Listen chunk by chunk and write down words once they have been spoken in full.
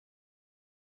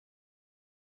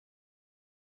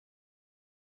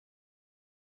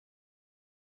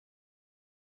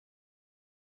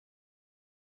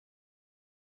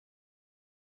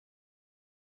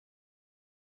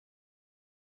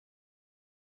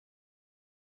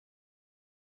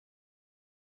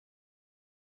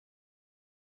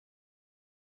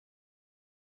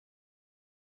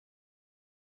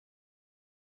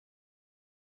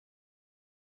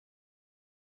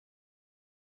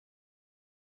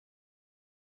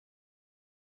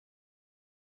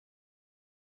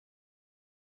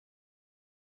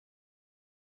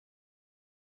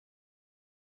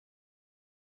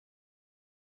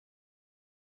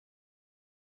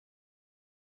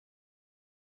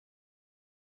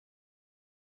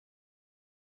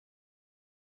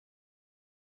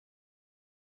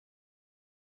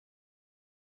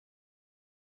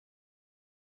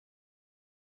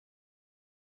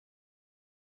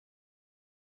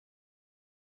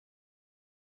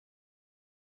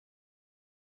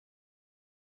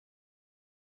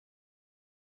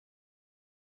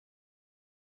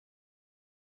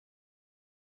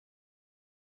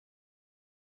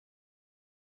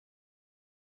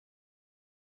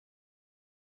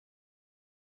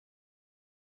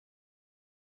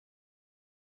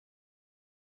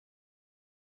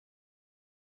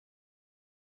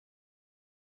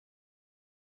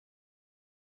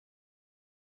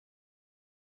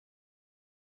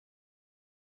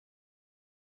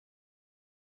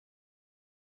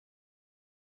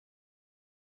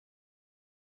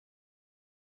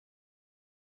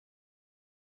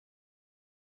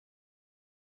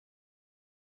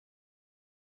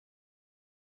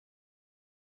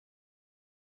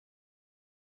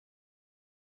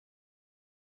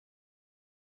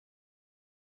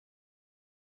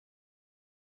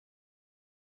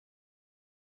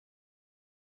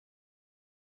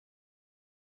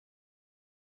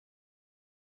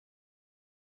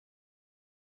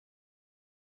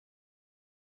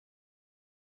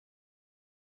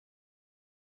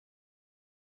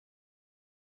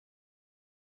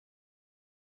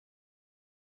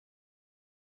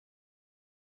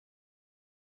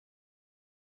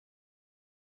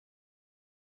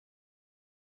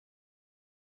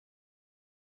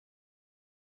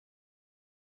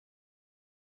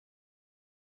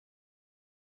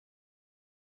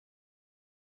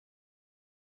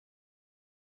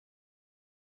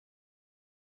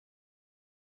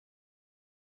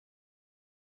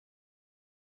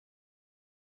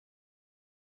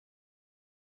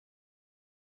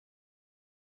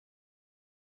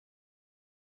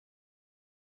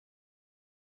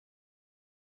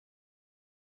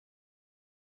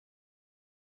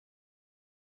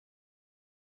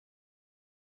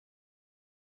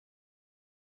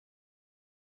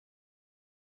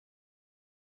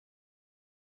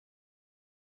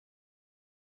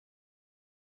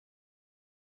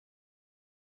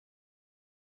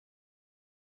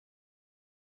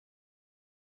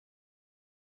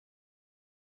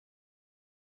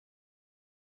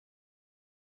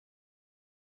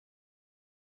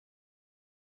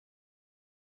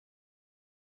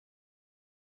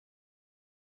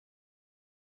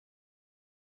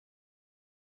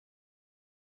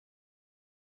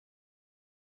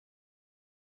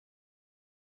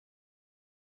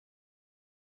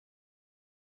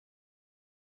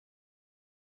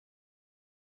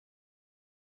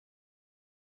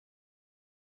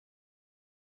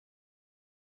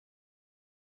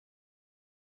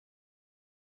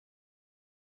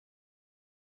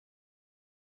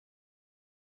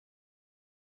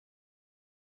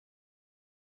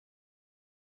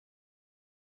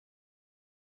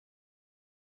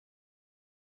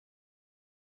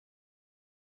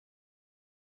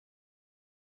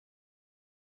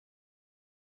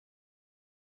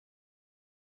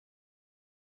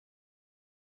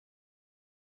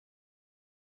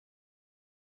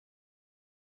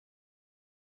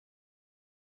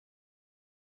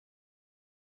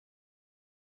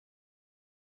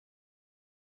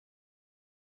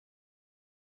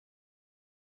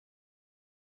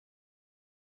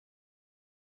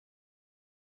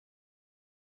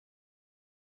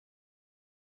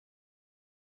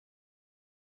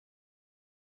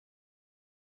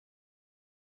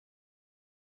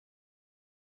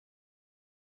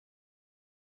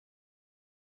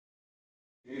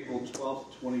April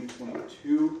 12th,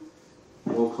 2022.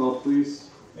 Roll call, please.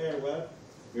 Mayor Webb.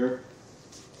 Here.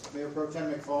 Mayor Pro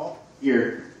Tem McFall.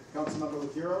 Here. Councilmember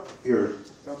Lucero. Here.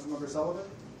 Councilmember Sullivan.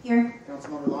 Here.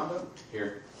 Councilmember Londo.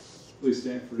 Here. Please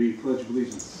stand for the Pledge of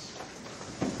Allegiance.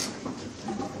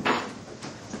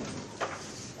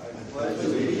 I pledge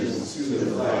allegiance to the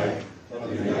flag of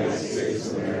the United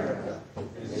States of America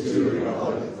and to the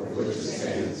republic for which it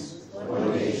stands,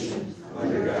 one nation,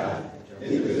 under God,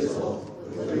 indivisible,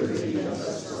 with liberty and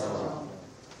justice for all.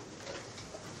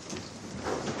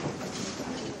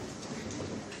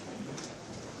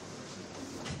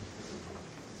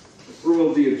 Approval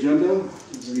of the agenda.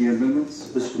 Is there any amendments?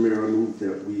 Mr. Mayor, I move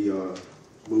that we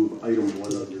move item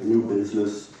 1 under new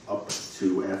business up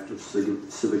to after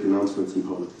civic announcements and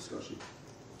public discussion.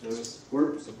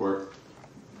 Support? Support.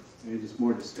 Any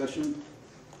more discussion?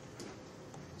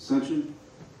 Dissension?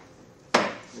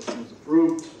 Motion is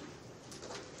approved.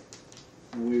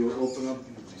 And we will open up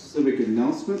civic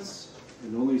announcements,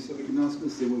 and only civic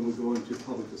announcements, then we will go into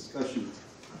public discussion.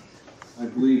 I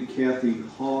believe Kathy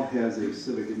Hall has a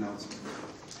civic announcement.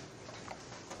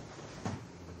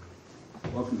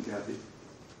 Welcome, Kathy.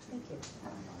 Thank you.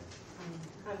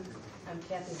 I'm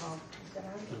Kathy Hall. Is that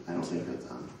on? I don't think that's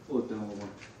on. Pull it down a little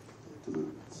more.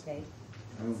 Okay.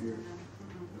 I don't hear.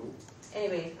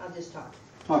 Anyway, I'll just talk.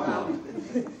 Talk about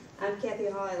it. I'm Kathy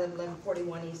Hall. I live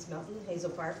 1141 East Milton, Hazel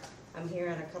Park. I'm here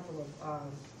on a couple of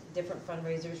different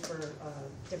fundraisers for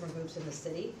different groups in the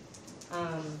city.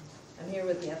 I'm here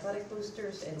with the Athletic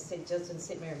Boosters and St. Joseph and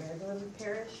St. Mary Magdalene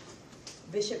Parish.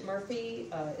 Bishop Murphy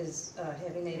is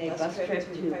having a bus trip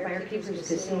to Firekeepers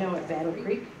Casino at Battle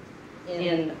Creek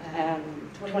in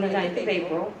 29th of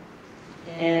April.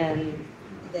 And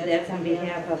that's on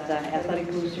behalf of the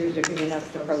Athletic Boosters. They're giving us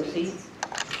the proceeds.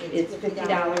 It's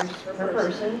 $50 per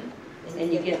person,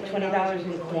 and you get $20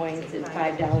 in coins and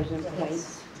 $5 in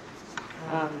points.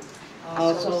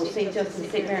 Also, St. Joseph and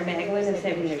St. Mary Magdalene is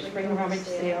having their spring rummage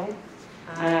sale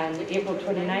on April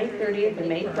 29th, 30th, and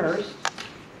May 1st.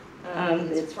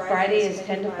 It's Friday is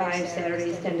 10 to 5, Saturday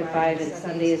is 10 to 5, and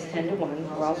Sunday is 10 to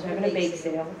 1. We're also having a bake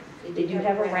sale. They do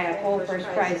have a raffle. First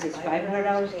prize is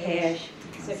 $500 cash.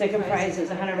 Second prize is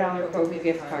a $100 Kroger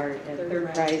gift card, and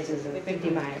third prize is a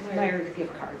 $50 Meyer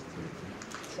gift card.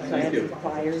 So I have some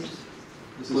flyers.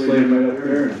 This lady right up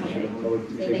there, and she'll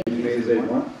take as many as they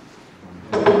want.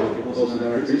 We'll post it on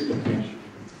our Facebook page.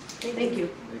 Thank you.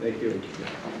 Thank you.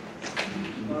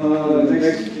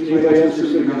 Next, anybody else for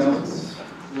civic announcements?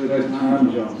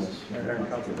 Tom Jones.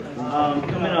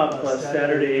 Coming up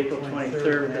Saturday, April 23rd,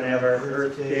 we're going to have our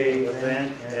Earth Day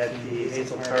event at the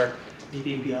Hazel Park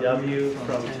DPW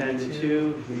from 10 to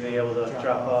 2. You'll be able to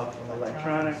drop off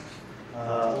electronics,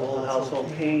 old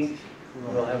household paint.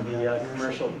 We'll have the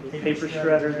commercial paper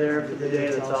shredder there for the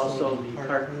day. That's also the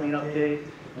park cleanup day,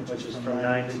 which is from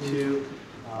 9 to 2.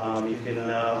 You can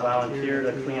volunteer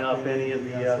to clean up any of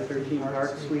the 13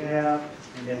 parks we have.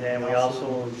 And then we also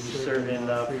will be serving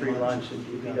free lunch at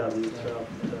DPW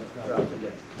throughout the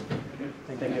day.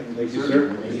 Thank you. Thank you,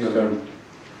 sir. Thank you, sir.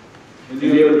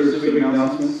 Any other civic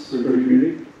announcements for the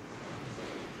community?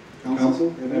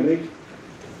 Council, any?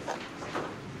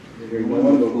 Hearing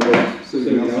none, we'll go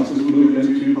civic announcements. Move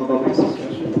into public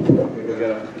discussion. Okay, we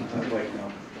got a mic now.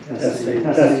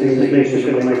 Testing, make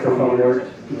sure the microphone works.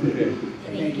 Okay.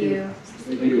 Thank you.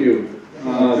 Thank you.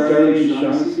 Darlene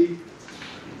Shaughnessy.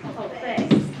 Oh,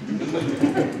 thanks.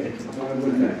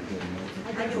 I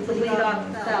can bleed off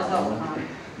the cell.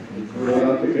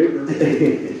 Roll out the paper.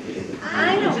 I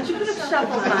know, but you could have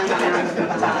shuffled mine down to the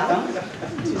bottom.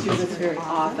 You do this very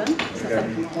often, since I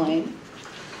complain.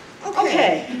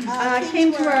 Okay, I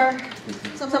came to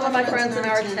some of my friends and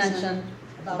our attention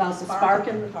about the spark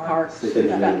in the park. State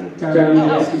your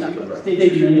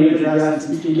name, address,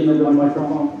 and speak into the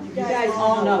microphone. You guys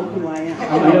all know who I am. I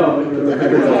know.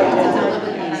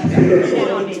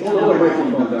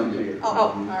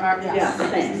 Yeah,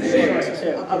 thanks.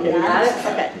 Sure. Okay, got it?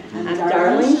 Okay. I'm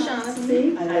Darlene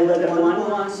Shaughnessy. I live at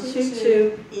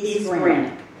 1122 East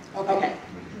Granite. Okay.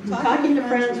 Talking to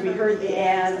friends, we heard the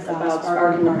ads about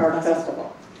Spark in the Park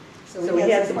Festival. So we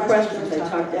had some questions. I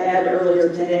talked to Ed earlier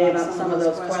today about some of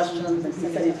those questions, and he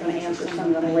said he's going to answer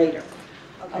some of them later.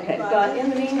 Okay, but in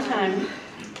the meantime,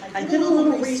 I did a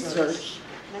little research,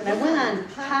 and I went on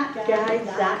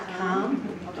potguide.com.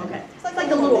 Okay, it's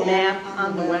like a little map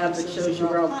on the web that shows you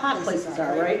where all the hot places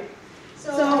are, right?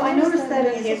 So I noticed that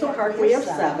in Hazel Park we have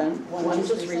 7. One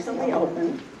just recently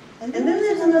opened. And then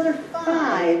there's another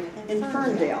 5 in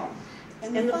Ferndale.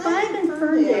 And the 5 in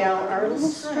Ferndale are a little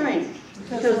strange,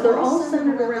 because they're all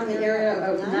centered around the area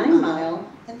of 9 Mile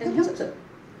and Hilton.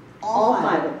 All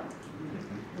 5 of them.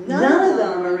 None of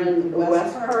them are in the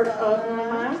west part of 9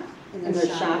 Mile, in their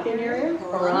shopping area,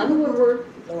 or on Woodward,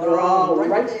 they're all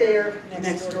right there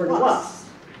next door to us.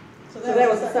 So that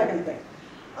was the second thing.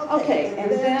 Okay,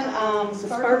 and then the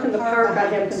Spark in the Park, I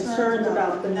have concerns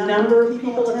about the number of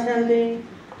people attending.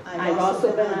 I've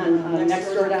also been on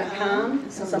nextdoor.com.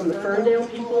 Some of the Ferndale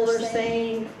people are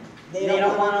saying they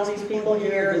don't want all these people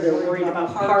here. They're worried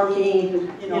about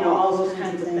parking, all those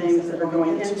kinds of things that are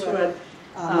going into it.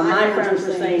 My friends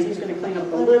are saying, who's going to clean up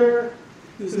the litter?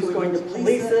 Who's going to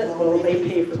police it? Will they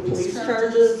pay for police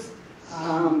charges?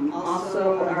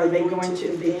 Also, are they going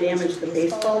to, if they damage the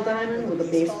baseball diamond, will the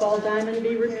baseball diamond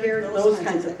be repaired? Those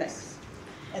kinds of things.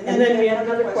 And then we had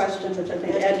another question, which I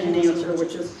think Ed can answer,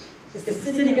 which is the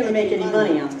city going to make any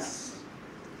money on this?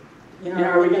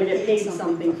 Are we going to get paid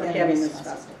something for having this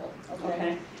festival?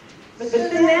 Okay. But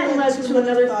then that led to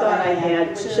another thought I had,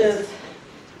 which is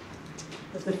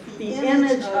the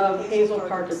image of Hazel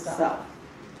Park itself.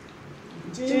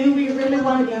 Do we really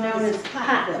want to be known as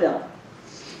Hotville?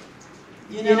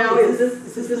 Is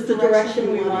this the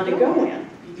direction we want to go in?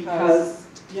 Because,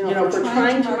 if we're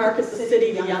trying to market the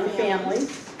city to young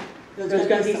families, there's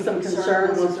going to be some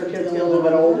concern once their kids get a little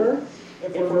bit older.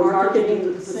 If we're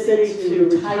marketing the city to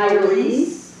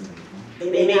retirees,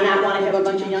 they may not want to have a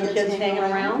bunch of young kids hanging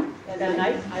around that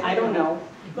night. I don't know.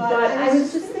 But I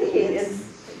was just thinking,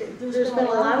 there's been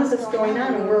a lot of this going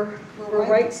on, and we're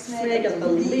right smack at the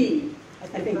lead. I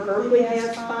think Berkeley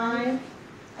has 5.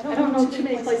 I don't know too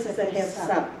many places that have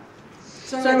 7.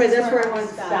 So anyway, that's where I want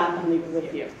to stop and leave it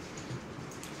with you.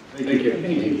 Thank you.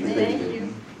 Thank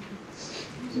you.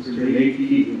 Mr. Nate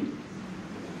Keaton.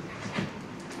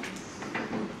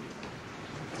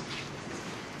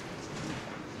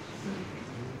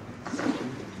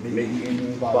 Nate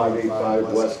Keaton,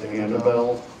 585 West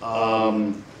Annabelle.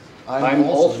 I'm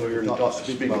also here to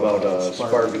speak about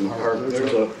Spark in the Park.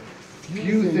 There's a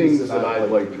few things that I'd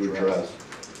like to address.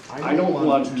 I don't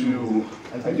want to,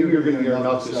 I think you're going to hear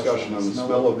enough discussion on the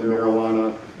smell of the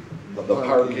marijuana, the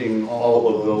parking, all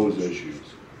of those issues.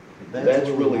 That's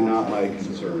really not my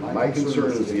concern. My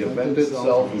concern is the event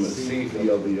itself and the safety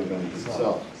of the event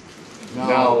itself.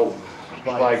 Now,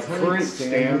 by current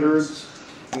standards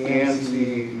and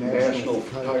the National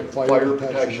Fire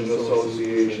Protection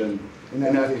Association,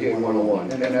 NFPA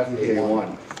 101, and NFPA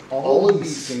 1, all of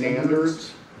these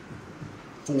standards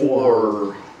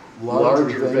for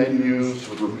larger venues,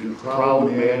 for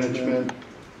crowd management,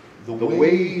 the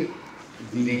way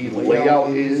the layout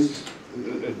is,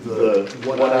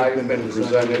 what I've been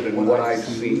presented and what I've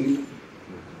seen,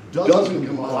 doesn't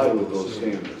comply with those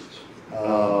standards.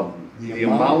 The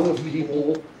amount of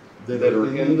people that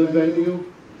are in the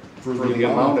venue, for the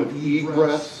amount of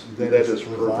egress that is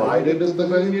provided at the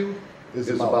venue, is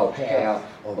about half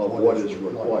of what is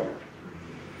required.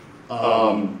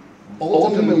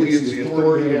 Ultimately, it's the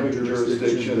authority having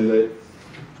jurisdiction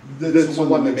that's the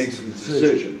one that makes the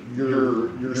decision.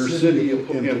 Your city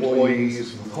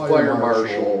employees, fire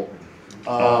marshal.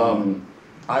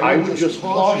 I would just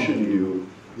caution you,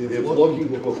 if looking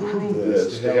to approve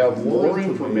this, to have more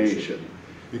information,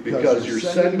 because you're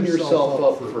setting yourself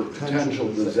up for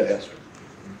potential disaster.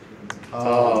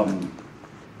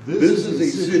 This is a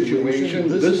situation,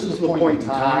 this is the point in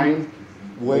time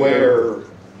where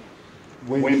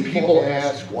when people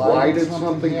ask, why did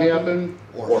something happen,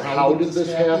 or how did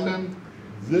this happen,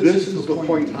 this is the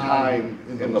point in time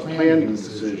in the planning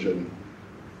decision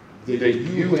that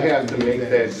you have to make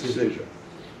that decision.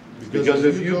 Because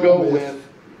if you go with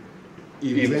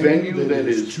a venue that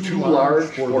is too large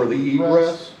for the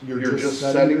egress, you're just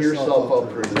setting yourself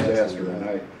up for disaster, and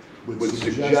I would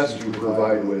suggest you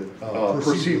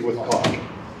proceed with caution.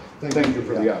 Thank you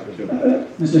for the opportunity.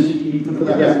 Mr. Keaton, for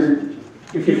the record,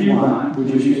 if you want, would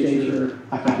you state your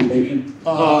occupation?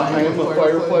 I am a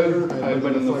firefighter. I've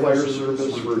been in the fire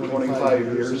service for 25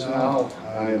 years now.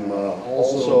 I'm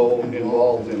also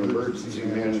involved in emergency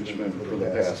management for the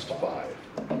past 5.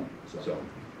 So,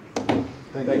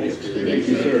 thank you. Thank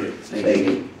you, sir. Thank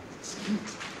you.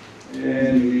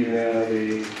 And we have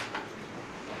a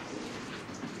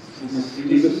Ms.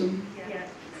 Stevenson? Yes.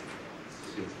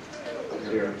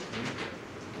 Here.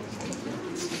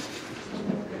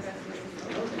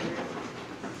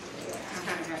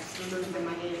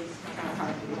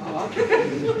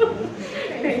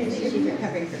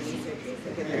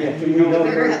 Yeah, can we know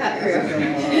her?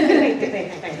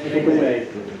 Take away.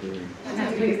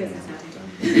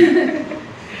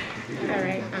 All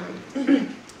right.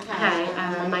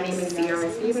 Hi, my name is Sierra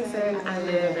Stevenson. I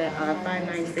live at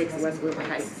 596 West Woodward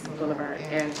Heights Boulevard.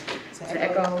 And to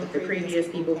echo the previous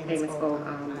people who came and spoke,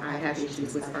 I have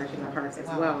issues with Spark in the Park as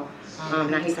well.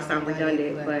 And I hate to sound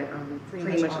redundant, but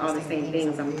pretty much all the same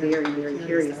things I'm very, very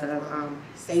curious of.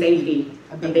 Safety,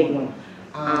 a big one.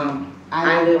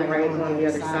 I live right on the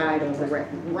other side of the rec,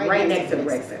 right next to the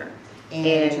rec center.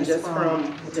 And just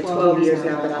from the 12 years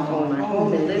now that I've owned my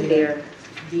home and lived there,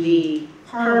 the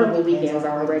carnival weekends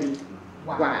are already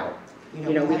wild.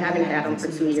 You know, we haven't had them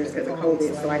for 2 years because of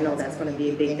COVID, so I know that's going to be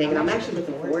a big thing. And I'm actually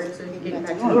looking forward to getting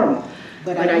back to normal.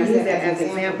 But I use that as an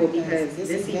example because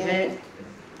this event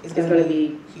is going to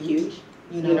be huge.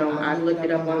 You know, I looked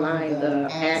it up online. The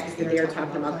acts that they're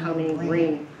talking about coming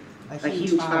bring a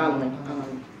huge following.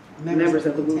 Members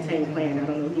of the Wu-Tang Clan. I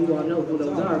don't know if you all know who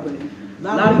those are, but a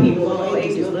lot of people of all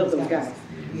ages love those guys.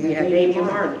 We have Damian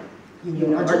Marley, you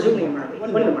know, or Julian Marley, one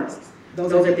of the Marleys.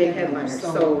 Those are big headliners.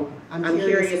 So I'm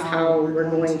curious how we're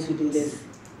going to do this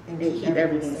and keep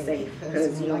everything safe.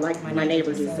 Because, you know, like my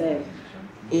neighbor just said,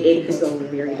 it could go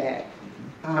very bad.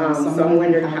 So I'm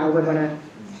wondering how we're going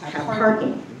to have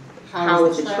parking. How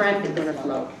is the traffic going to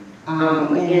flow?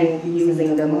 Again,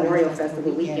 using the Memorial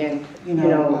Festival weekend, you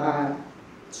know,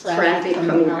 traffic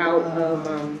coming out of,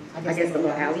 I guess, the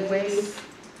little alleyways.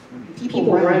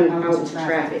 People run out into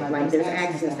traffic, like there's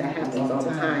accidents that happens all the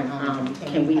time.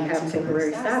 Can we have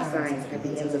temporary stop signs at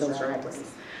the ends of those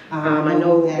driveways? I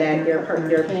know that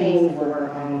they're paying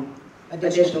for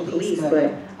additional police,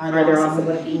 but are there also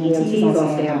going to be EMTs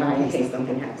on standby in case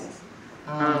something happens?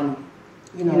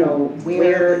 You know,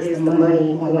 where is the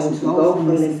money going to go from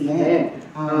this event?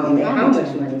 And how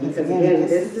much money? Because again,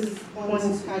 this is one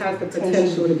has the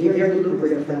potential to be very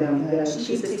lucrative for them. The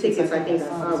cheapest tickets I think I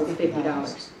saw was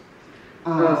 $50.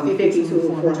 $50 to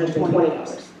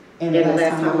 $420. And the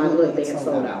last time I looked, they had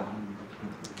sold out.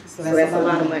 So that's a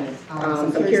lot of money. So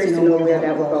I'm curious to know where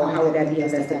that will go. How would that be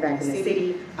invested back in the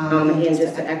city? Again,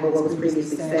 just to echo what was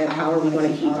previously said, how are we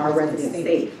going to keep our residents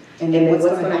safe? And then what's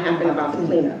going to happen about the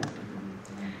cleanup?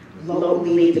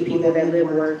 Locally, the people that live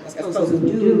where it's supposed to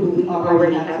do, we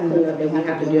already have cleanup that we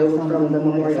have to deal with from the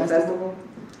Memorial Festival.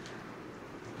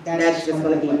 That's just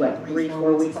going to be, what,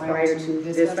 3-4 weeks prior to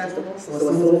this festival? So as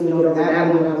soon as we get over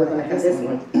that one, we're going to have this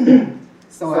one.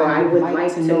 So I would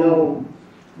like to know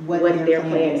what their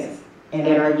plan is. And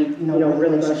are you,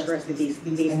 really going to stress these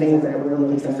things that we're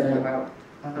really concerned about?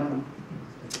 I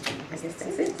guess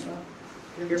that's it.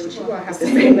 Here's what you all have to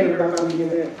say later about the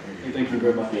event. Thank you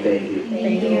very much. Thank you.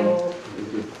 Thank you.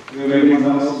 Do we have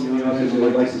anyone else in the audience who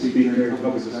would like to speak during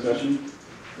public discussion?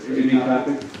 Any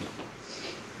topic?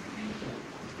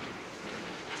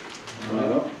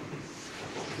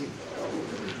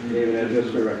 David,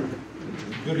 address for record.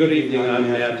 Good evening,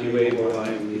 I'm Matthew Abel,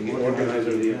 I'm the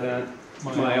organizer of the event.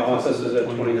 My office is at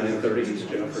 2930 East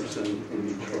Jefferson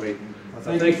in Detroit.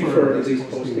 Thank you for at least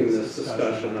hosting this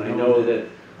discussion. I know that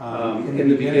in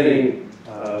the beginning,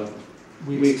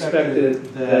 we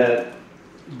expected that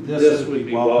this would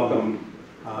be welcome,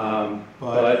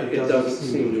 but it doesn't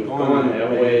seem to have gone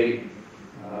that way.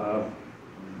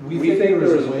 We think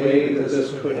there is a way that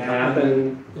this could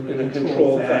happen in a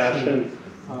controlled fashion,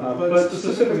 but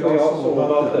specifically also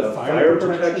about the fire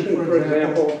protection, for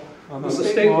example. The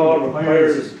state law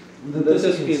requires that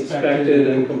this be inspected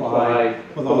and comply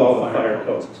with all the fire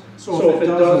codes. So if it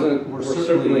doesn't, we're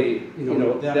certainly,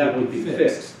 that would be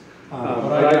fixed.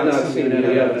 But I've not seen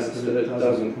any evidence that it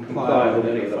doesn't comply with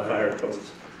any of the fire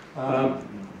codes.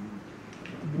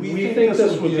 We think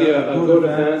this would be a good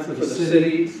event for the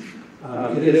city.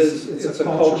 It's a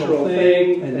cultural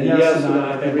thing, and yes,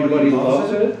 not everybody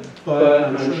loves it, but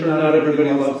I'm sure not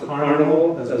everybody loves the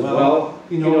carnival as well.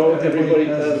 Everybody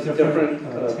has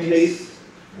different tastes,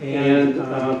 and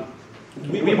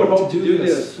we would hope to do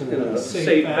this in a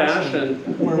safe fashion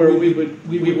where we would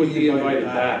be invited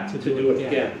back to do it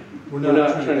again. We're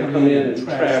not trying to come in and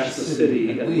trash the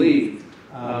city and leave.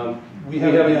 We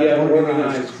haven't yet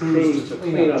organized crews to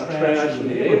clean up trash in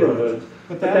the neighborhood,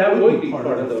 but that would be part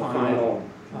of the final,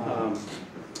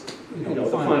 the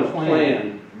final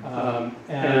plan.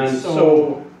 And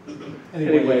so,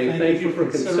 anyway, thank you for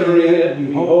considering it.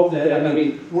 We hope that,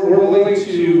 we're willing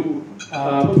to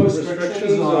put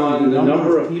restrictions on the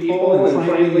number of people, and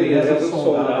frankly, it hasn't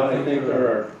sold out. I think there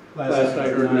are, last I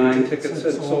heard, 9 tickets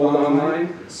had sold online.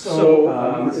 So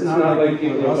it's not like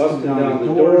people are busting down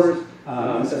the doors.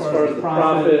 As far as the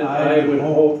profit, I would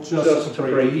hope just to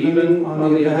break even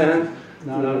on the event.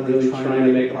 Not really trying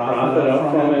to make a profit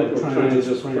up from it. We're trying to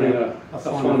just bring a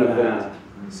fun event.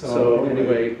 So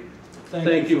anyway,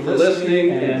 thank you for listening,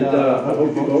 and I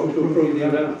hope you vote to approve the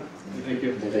event. Thank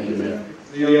you. Thank you, Mayor.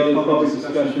 Any other public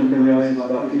discussion from the audience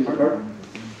about Hazel Park?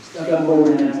 Step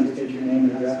forward and state your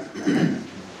name and address.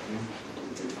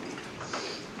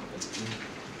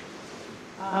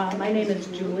 My name is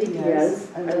Julie Diaz.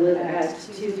 I live at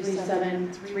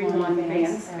 23731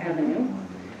 Vance Avenue.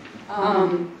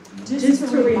 Just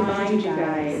to remind you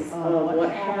guys of what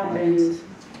happened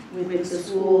with the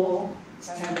school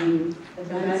having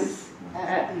events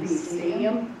at the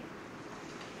stadium,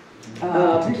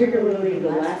 particularly the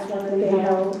last one that they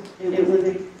held, it was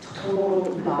a total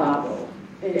debacle.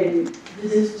 And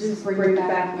this just brings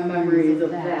back memories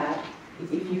of that.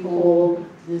 If you hold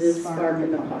this spark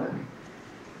in the park,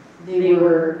 they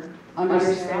were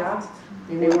understaffed,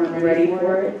 they weren't ready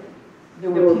for it. There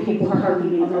were people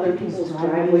parking in other people's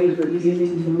driveways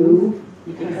refusing to move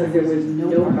because there was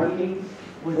no parking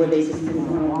where they just didn't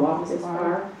want to walk this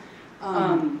far.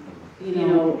 You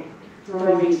know,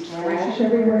 throwing trash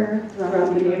everywhere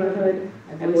throughout the neighborhood.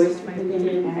 I voiced my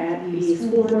opinion at the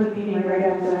school board meeting right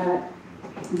after that.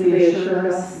 They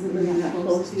assured us, living that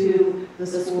close to the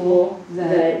school,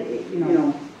 that, you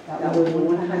know, that was a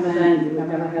one-time event, it would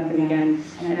never happen again.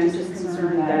 And I'm just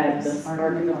concerned that the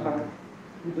spark in the park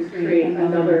would create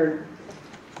another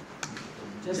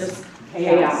just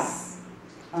chaos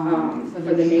for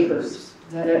the neighbors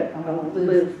that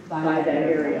live by that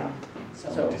area.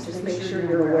 So just make sure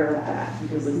you're aware of that.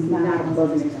 It was not a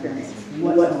pleasant experience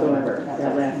whatsoever,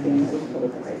 that last game that was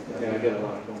televised. Yeah, I get a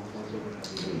lot of phone calls over that.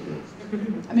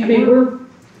 I mean, we're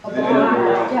a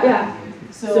block, yeah.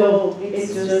 So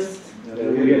it's just. Yeah,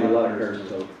 we get a lot of cars,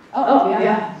 so. Oh,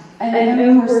 yeah.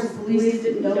 And of course, the police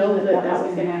didn't know that that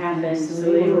was going to happen,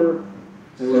 so they were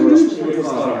hugely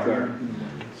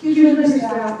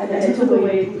understaffed, and then took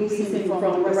away policing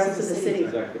from the rest of the city.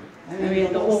 Exactly. I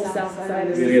mean, the whole south side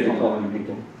of the You city. get to call them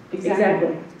people.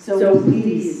 Exactly. So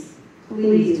please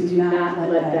do not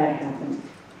let that happen.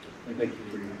 Thank you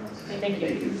for your comments. Thank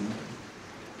you.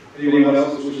 Anyone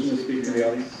else wishes to speak to the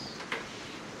audience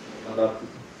about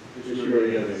this issue or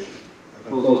the other issue?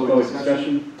 Close public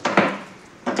discussion.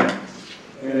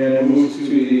 And then move to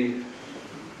the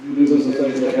new business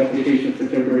item, the application for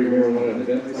temporary marijuana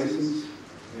event license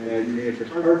at Hazel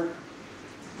Park.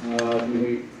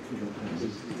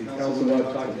 Does the council want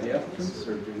to talk to the applicants,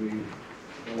 or do we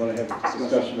want to have a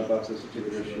discussion about this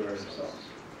particular issue ourselves?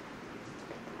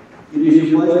 It is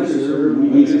your pleasure, sir. We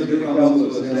need to get council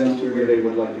to as to where they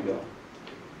would like to go.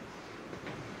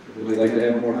 Would we like to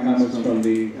have more comments from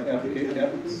the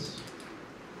applicants?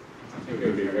 I think it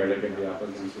would be fair to give the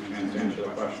applicants a chance to answer the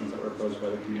questions that were posed by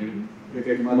the community.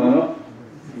 Okay, come on up.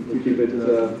 We keep it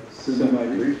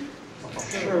semi-brief.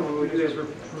 Sure, well, you guys were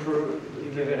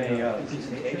given a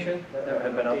presentation that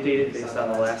had been updated based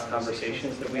on the last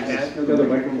conversations that we've had. The other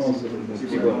microphones that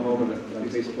people at home and on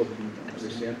Facebook can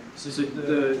understand. So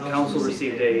the council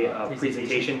received a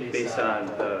presentation based on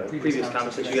the previous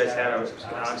conversation you guys had. I was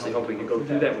honestly hoping to go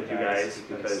through that with you guys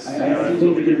because I think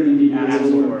you're going to need to asked be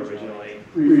for more originally.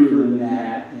 briefer than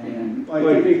that. And Well,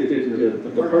 I think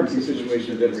that the parking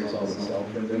situation did resolve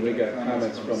itself, and then we got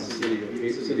comments from the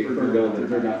city of Ferndale that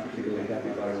they're not particularly happy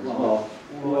about it as well.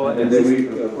 And then we,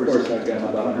 of course, I've gotten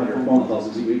about 100 phone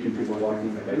calls this week, and people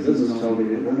walking by business telling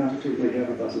me that they're not particularly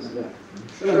happy about this event.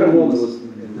 So I'm willing to listen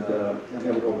and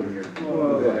have it open here.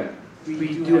 Go ahead.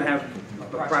 We do have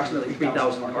approximately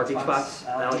 3,000 parking spots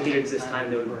allocated this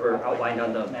time that were outlined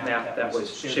on the map that was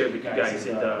shared with you guys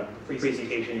in the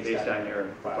presentation based on your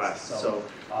request. So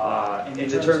in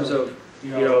terms of,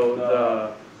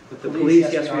 the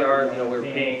police, yes, we are, we're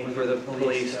paying for the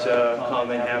police to come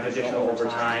and have additional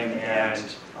overtime, and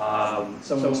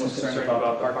someone was concerned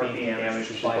about parking being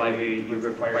damaged, which is why we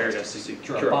required us to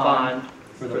secure a bond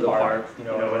for the park, in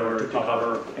order to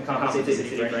cover and compensate the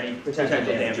city for any potential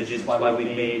damages. That's why we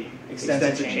made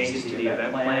extensive changes to the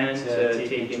event plan to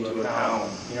take into account,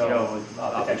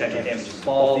 potential damages,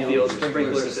 ball fields,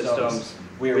 sprinkler systems.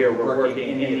 We're working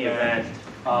in the event.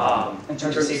 In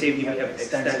terms of safety, we have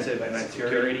extensive event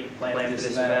security plan for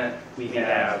this event. We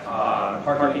have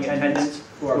parking attendants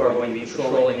who are going to be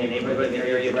patrolling the neighborhood in the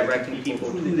area, directing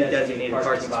people to the designated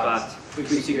parking spots. We've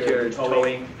secured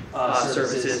towing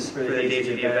services for the days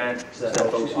of the event, so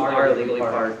folks who are illegally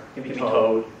parked can be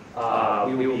towed.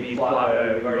 We will be we've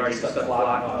already discussed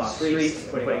blocking off streets,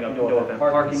 putting up no event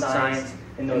parking signs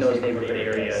in those neighborhood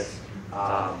areas.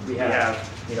 We have,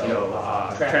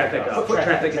 foot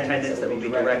traffic attendants that will be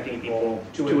directing people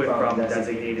to and from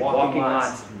designated walking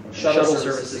lots, shuttle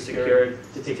services secured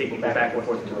to take people back and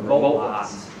forth to the boat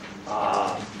lots.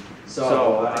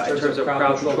 So in terms of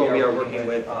crowd control, we are working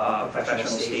with professional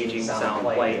staging, sound,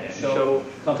 light, and show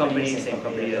companies, same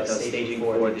company that does staging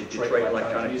for the Detroit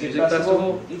Electronic Music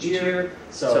Festival each year.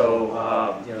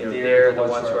 So they're the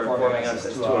ones who are informing us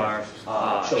as to our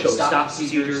show stop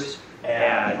procedures.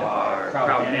 and our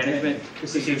crowd management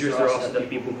procedures are also the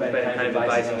people who've been kind of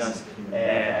advising us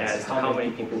as to how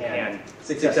many people can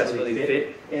successfully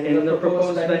fit in the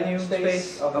proposed venue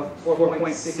space of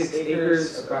 4.6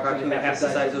 acres, approximately half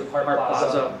the size of Hart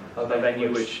Plaza, of a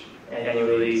venue which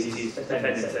annually sees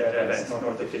attendance at events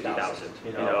north of 50,000.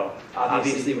 You know,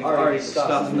 obviously we've already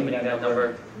discussed limiting that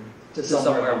number to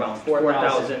somewhere around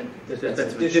 4,000. There's been some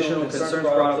additional concerns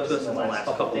brought up to us in the last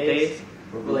couple of days.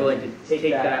 We're willing to take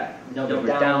that number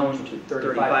down to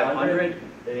 3,500.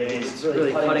 It's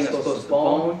really cutting us close to the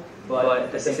bone, but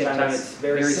at the same time, it's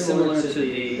very similar to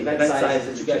the event size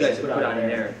that you guys have put on in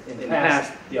there in the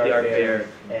past, the art fair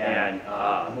and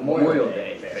Memorial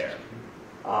Day fair.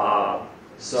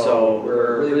 So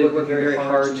we're really working very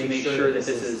hard to make sure that this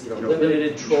is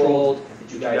limited, controlled,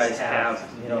 that you guys have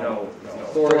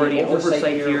authority and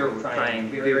oversight here. We're trying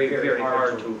very, very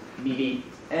hard to meet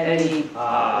any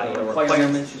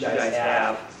requirements you guys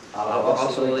have. We're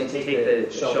also willing to take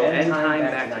the show end time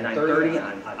back to 9:30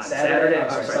 on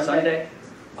Sunday.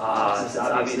 Since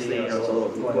obviously it's a little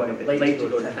going a bit late to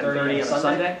go to 10:30 on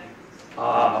Sunday.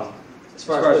 As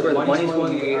far as where the money's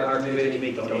going, we are committed to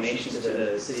make donations to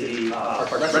the city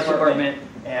Park Rec Department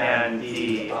and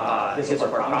the Hazel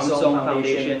Park Common Zone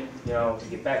Foundation, to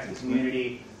give back to the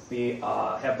community. We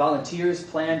have volunteers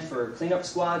planned for cleanup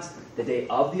squads the day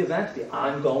of the event, the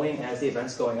ongoing as the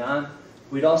event's going on.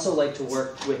 We'd also like to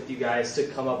work with you guys to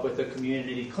come up with a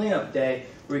community cleanup day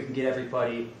where we can get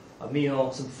everybody a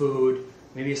meal, some food,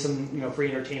 maybe some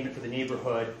free entertainment for the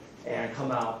neighborhood, and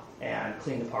come out and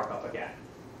clean the park up again.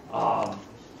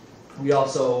 We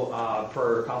also,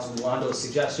 per Councilman Londo's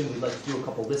suggestion, we'd like to do a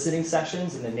couple listening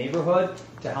sessions in the neighborhood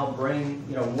to help bring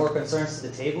more concerns to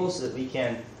the table so that we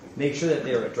can make sure that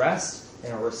they're addressed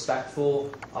in a respectful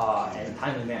and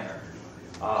timely manner.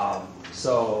 I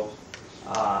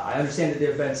understand that there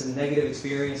have been some negative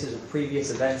experiences with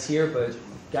previous events here, but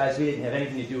guys, we didn't have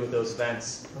anything to do with those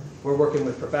events. We're working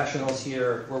with professionals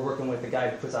here. We're working with the guy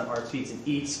who puts on Art Speaks and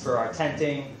Eats for our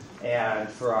tenting and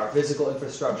for our physical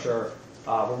infrastructure.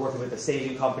 We're working with a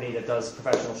staging company that does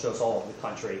professional shows all over the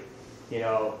country,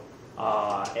 and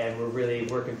we're really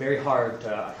working very hard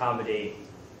to accommodate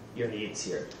your needs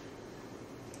here.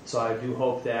 So I do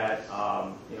hope that,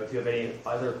 if you have any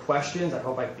other questions, I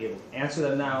hope I can be able to answer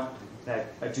them now. And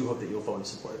I do hope that you'll vote in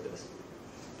support of this.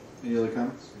 Any other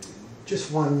comments?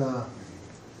 Just a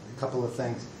couple of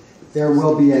things. There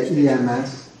will be an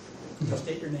EMS.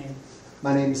 State your name.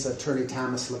 My name is Attorney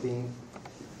Thomas Levine.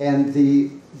 And the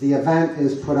event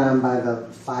is put on by the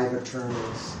 5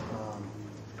 attorneys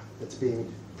that's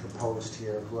being proposed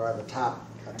here, who are the top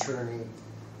attorney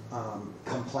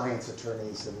compliance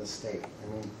attorneys in the state. I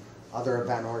mean, other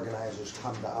event organizers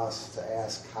come to us to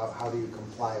ask how do you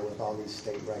comply with all these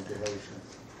state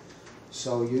regulations.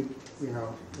 So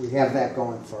we have that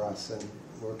going for us, and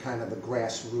we're kind of the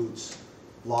grassroots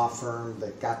law firm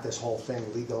that got this whole thing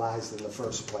legalized in the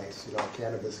first place.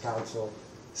 Cannabis Council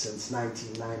since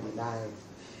 1999.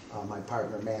 My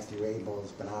partner Matthew Abel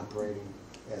has been operating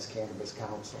as Cannabis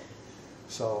Council.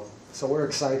 So we're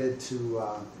excited to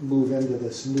move into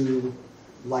this new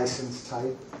license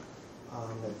type.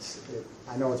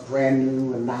 I know it's brand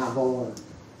new and novel,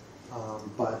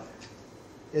 but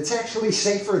it's actually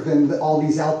safer than all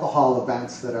these alcohol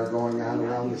events that are going on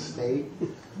around the state.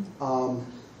 I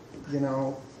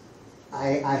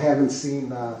haven't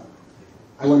seen.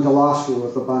 I went to law school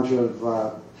with a bunch of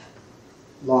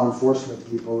law enforcement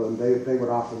people, and they would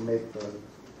often make the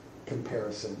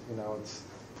comparison.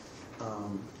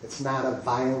 It's not a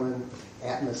violent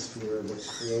atmosphere that's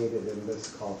created in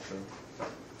this culture.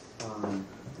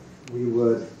 We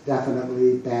would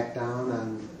definitely back down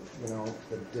on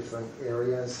the different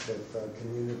areas that the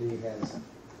community has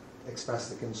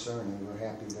expressed a concern, and we're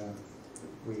happy to.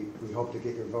 We hope to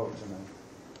get your vote tonight.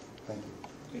 Thank you.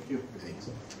 Thank you.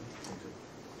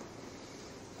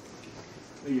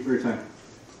 Thank you for your time.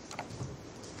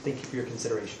 Thank you for your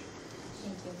consideration.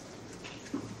 Thank you.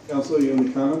 Council, you have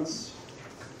any comments?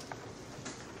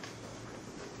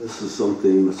 This is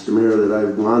something, Mr. Mayor, that I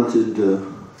wanted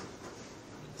to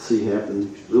see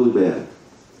happen really bad.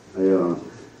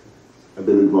 I've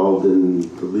been involved in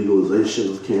the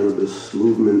legalization of cannabis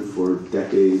movement for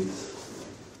decades.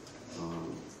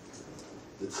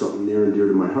 It's something near and dear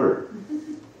to my heart.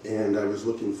 And I was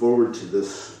looking forward to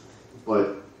this,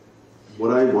 but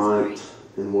what I want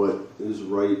and what is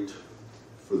right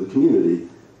for the community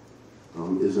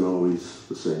isn't always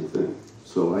the same thing.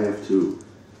 So I have to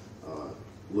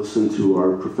listen to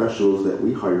our professionals that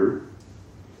we hire,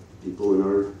 people in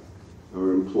our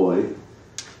employ,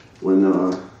 when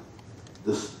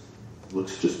this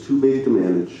looks just too big to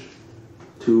manage,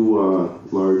 too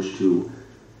large to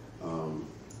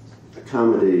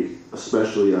accommodate,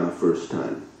 especially on a first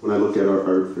time. When I look at our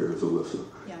art fairs, Alyssa,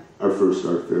 our first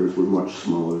art fairs were much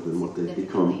smaller than what they've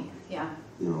become. Yeah.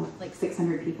 You know, Like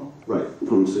 600 people. right,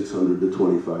 from 600 to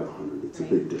 2,500. It's a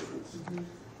big difference.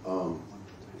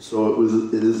 So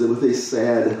it is with a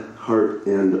sad heart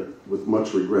and with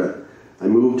much regret, I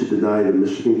move to deny the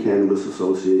Michigan Cannabis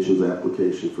Association's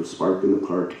application for Spark in the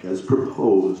Park as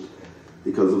proposed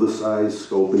because of the size,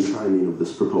 scope, and timing of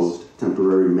this proposed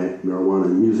temporary marijuana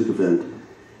music event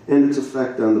and its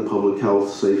effect on the public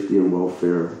health, safety, and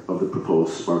welfare of the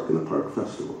proposed Spark in the Park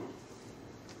festival.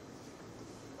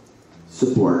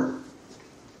 Support.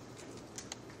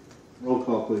 Roll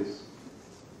call, please.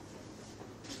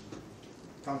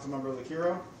 Councilmember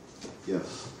Lucero,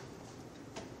 Yes.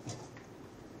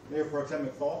 Mayor Pro Tem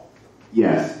McFall,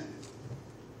 Yes.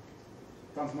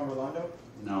 Councilmember Londo,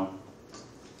 No.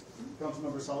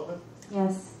 Councilmember Sullivan,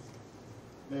 Yes.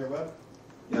 Mayor Webb,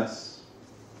 Yes.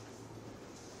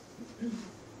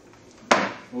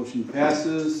 Motion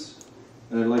passes.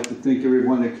 And I'd like to thank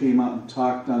everyone that came out and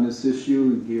talked on this issue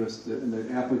and gave us and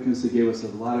the applicants that gave us a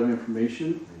lot of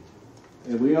information.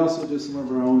 And we also did some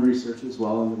of our own research as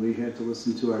well, and we had to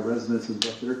listen to our residents and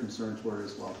what their concerns were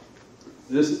as well.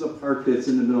 And this is a park that's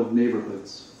in the middle of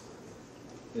neighborhoods,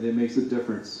 and it makes a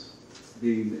difference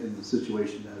being in the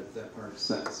situation that park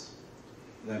sets.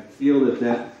 And I feel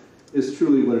that is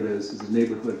truly what it is a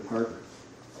neighborhood park.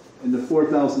 And the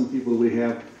 4,000 people we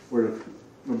have for the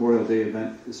Memorial Day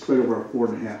event is spread over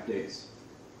 4.5 days.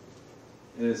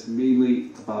 And it's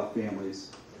mainly about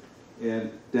families.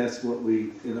 And that's what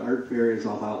in the art fair is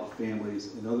all about,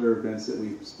 families, and other events that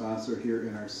we sponsor here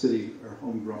in our city are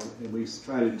homegrown. And we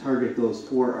try to target those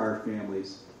for our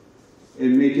families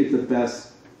and make it the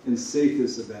best and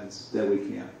safest events that we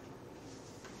can.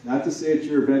 Not to say that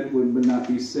your event would not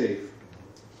be safe,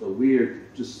 but we are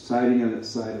just siding on that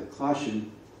side of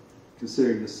caution,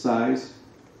 considering the size,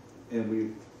 and we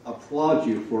applaud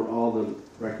you for all the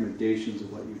recommendations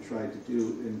of what you tried to do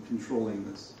in controlling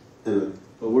this.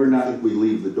 But we're not. I think we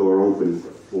leave the door open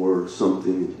for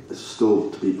something still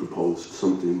to be proposed,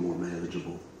 something more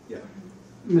manageable. Yeah.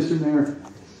 Mr. Mayor,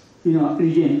 you know,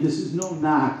 again, this is no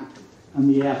knock on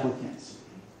the applicants.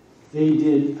 They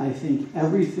did, I think,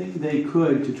 everything they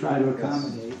could to try to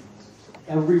accommodate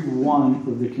every one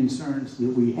of the concerns that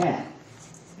we had.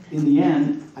 In the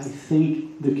end, I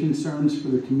think the concerns for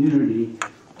the community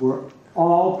were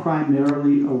all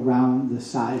primarily around the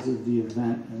size of the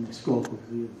event and the scope of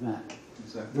the event.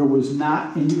 Exactly. There was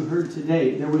not, and you heard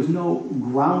today, there was no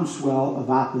groundswell of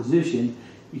opposition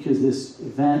because this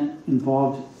event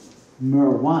involved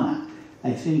marijuana.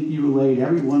 I think you relayed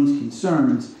everyone's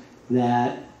concerns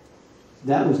that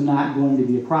that was not going to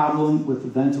be a problem with the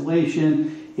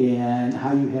ventilation and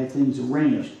how you had things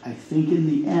arranged. I think in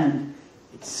the end,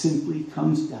 it simply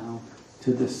comes down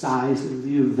to the size of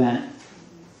the event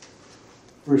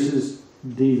versus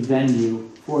the venue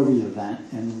for the event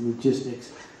and the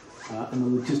logistics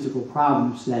and the logistical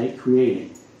problems that it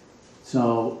created.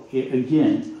 So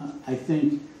again, I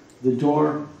think the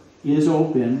door is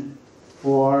open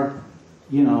for,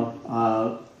 you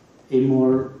know, a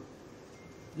more,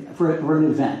 for an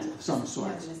event of some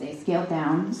sort. I was going to say scaled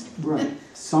down. Right.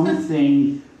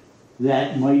 Something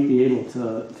that might be able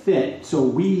to fit. So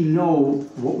we know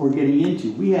what we're getting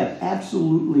into. We have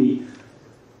absolutely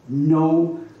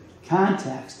no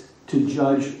context to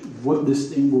judge what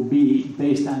this thing will be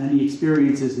based on any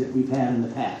experiences that we've had in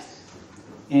the past.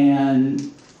 And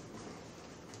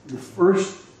the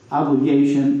first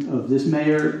obligation of this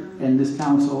mayor and this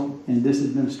council and this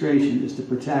administration is to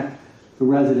protect the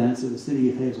residents of the city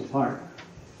of Hazel Park.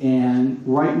 And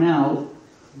right now,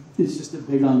 it's just a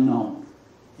big unknown.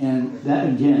 And that,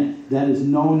 again, that is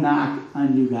no knock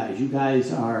on you guys. You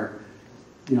guys are,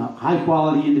 you know, high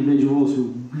quality individuals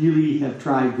who really have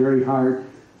tried very hard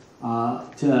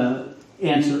to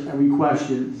answer every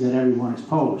question that everyone has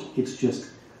posed. It's just,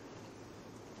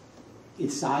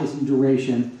 its size and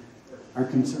duration are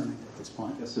concerning at this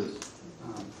point. Yes, sir.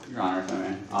 Your Honor, if I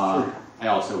may. Sure. I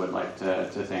also would like to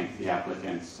thank the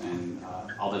applicants and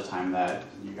all the time that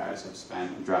you guys have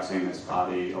spent addressing this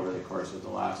body over the course of the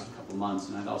last couple months.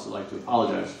 And I'd also like to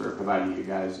apologize for providing you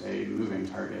guys a moving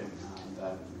target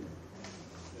that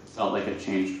felt like it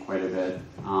changed quite a bit.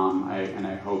 And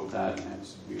I hope that,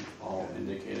 as we've all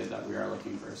indicated, that we are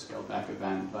looking for a scaled back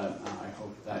event, but I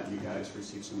hope that you guys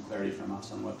receive some clarity from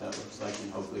us on what that looks like,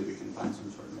 and hopefully we can find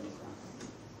some sort of middle ground.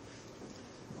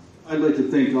 I'd like to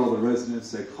thank all the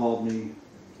residents that called me,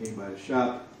 came by the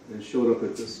shop, and showed up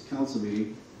at this council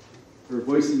meeting for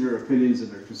voicing their opinions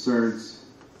and their concerns,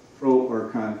 pro or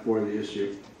con, for the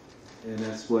issue. And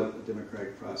that's what the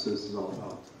democratic process is all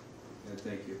about. And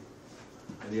thank you.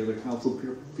 Any other council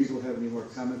people have any more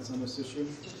comments on this issue?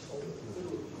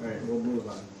 All right, we'll move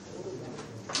on.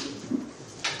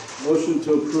 Motion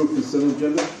to approve consent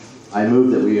agenda. I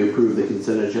move that we approve the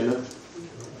consent agenda.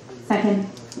 Second.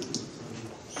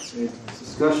 Any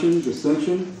discussion,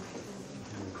 dissension?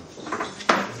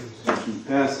 Motion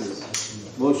passes.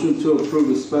 Motion to approve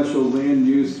the special land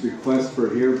use request for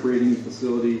hair braiding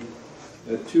facility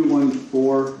at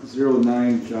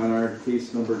 21409 John R.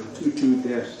 Case number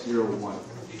 22-01.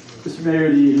 Mr.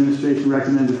 Mayor, the administration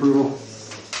recommends approval.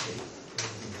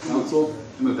 Council?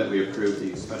 I move that we approve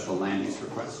the special land use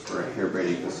request for a hair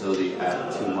braiding facility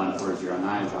at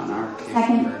 21409 John R. Case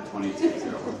Second. number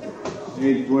 2201.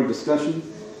 Any more discussion?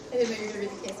 I didn't know you were going to read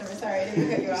the case number. Sorry, I didn't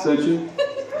cut you off. Dissension?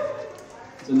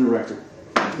 It's in the record.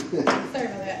 Sorry about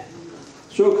that.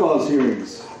 Show cause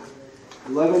hearings.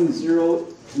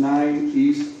 1109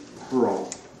 East Pearl.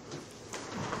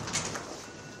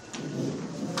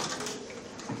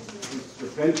 Mr.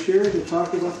 Bench here to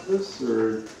talk about this,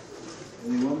 or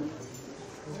anyone?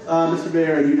 Mr.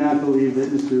 Mayor, I do not believe that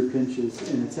Mr. Pinch is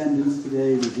in attendance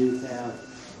today. We do have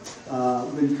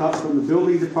been cut from the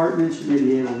building department. She may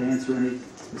be able to answer any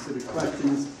specific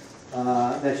questions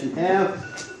that you have,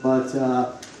 but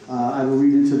I will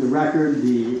read into the record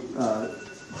the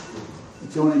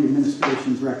zoning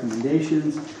administration's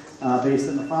recommendations based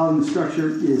on the following. The structure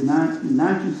is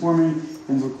non-conforming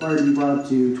and required to be brought up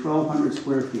to 1,200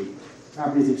 square feet.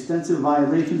 Property has extensive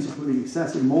violations, including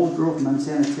excessive mold growth and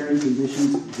unsanitary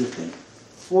conditions existing.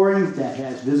 Flooring that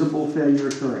has visible failure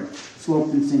occurring,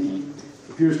 sloped and sinking.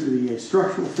 Appears to be a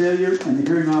structural failure, and the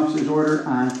hearing officer's order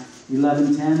on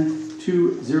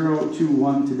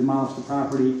 11/10/2021 to demolish the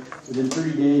property within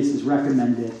 30 days is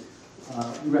recommended.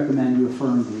 We recommend you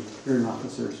affirm the hearing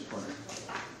officer's order.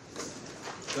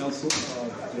 Council,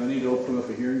 do I need to open up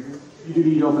a hearing here? You do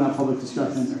need to open up public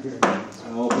discussion or hearing.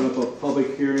 I'll open up a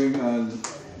public hearing on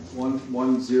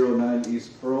 1109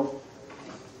 East Pearl.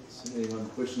 Is anyone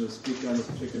wishing to speak on this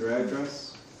particular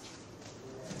address?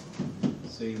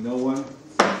 Seeing no one.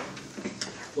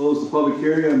 Close the public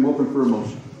hearing. I'm open for a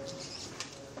motion.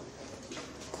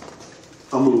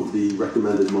 I'll move the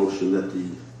recommended motion that the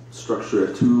structure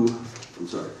at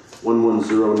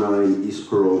 1109 East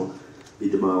Pearl be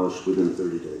demolished within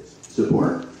 30 days.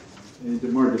 Support. Any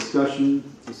more discussion,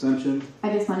 dissension?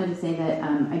 I just wanted to say that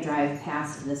I drive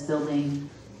past this building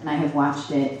and I have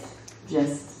watched it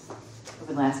just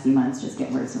over the last few months just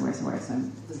get worse and worse and worse. So I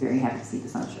was very happy to see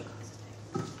this on show.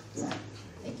 So.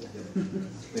 Thank you.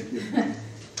 Thank you.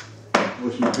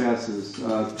 Motion passes.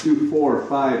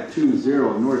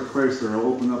 24520 North Chrysler. I'll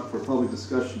open up for public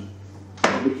discussion.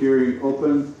 Public hearing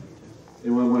open.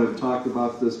 Anyone want to talk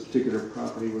about this particular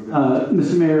property?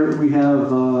 Mr. Mayor, we have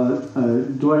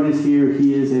Dwight is here.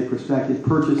 He is a prospective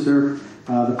purchaser.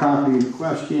 The property in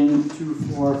question,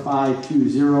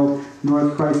 24520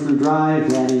 North Chrysler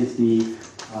Drive. That is the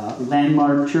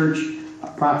Landmark Church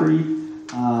property.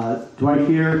 Dwight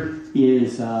here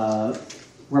is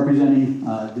representing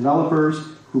developers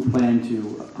who plan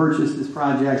to purchase this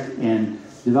project and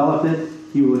develop it.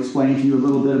 He will explain to you a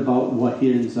little bit about what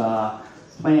his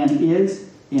plan is,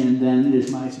 and then it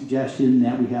is my suggestion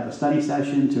that we have a study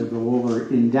session to go over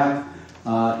in depth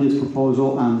his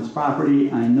proposal on this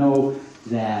property. I know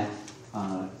that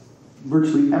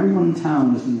virtually everyone in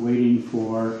town has been waiting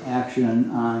for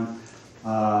action on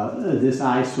this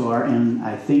eyesore, and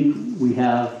I think we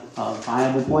have a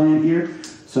viable plan here.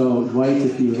 So Dwight,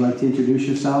 if you would like to introduce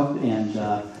yourself and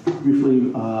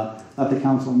briefly let the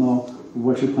council know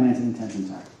what your plans and intentions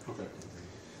are. Okay.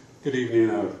 Good evening,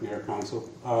 Mayor Council.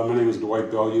 My name is Dwight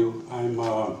Bellew. I'm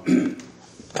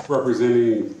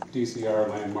representing DCR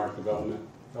Landmark Development,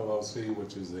 LLC,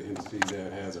 which is the entity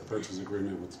that has a purchase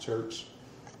agreement with the church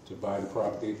to buy the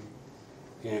property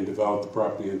and develop the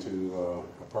property into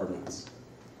apartments.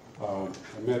 I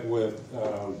met with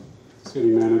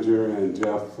city manager and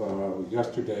Jeff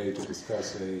yesterday to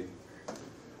discuss a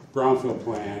brownfield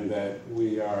plan that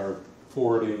we are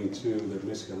forwarding to the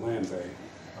Michigan Land Bank.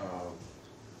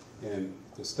 And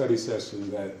the study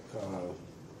session that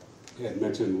he had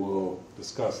mentioned will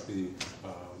discuss the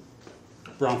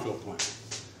brownfield plan.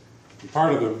 And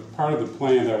part of the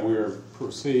plan that we're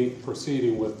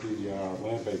proceeding with the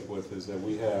land bank with is that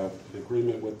we have an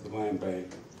agreement with the land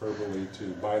bank verbally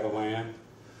to buy the land,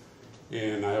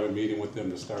 and I have a meeting with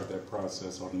them to start that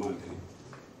process on Monday.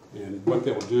 And what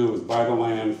they will do is buy the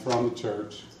land from the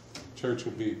church. Church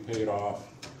will be paid off,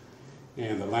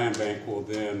 and the land bank will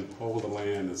then hold the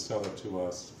land and sell it to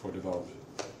us for development.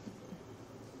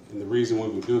 And the reason we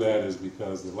would do that is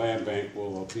because the land bank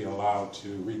will be allowed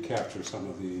to recapture some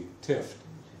of the TIF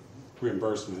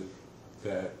reimbursement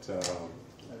that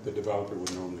the developer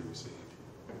would normally receive.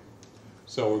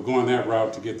 So we're going that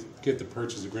route to get the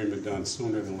purchase agreement done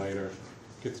sooner than later,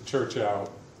 get the church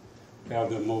out, have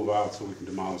them move out so we can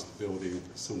demolish the building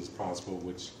as soon as possible,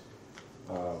 which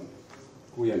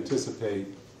we anticipate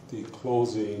the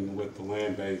closing with the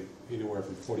land bank anywhere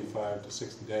from 45 to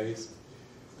 60 days.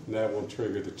 And that will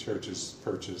trigger the church's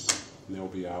purchase, and they'll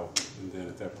be out, and then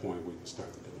at that point we can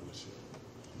start the demolition.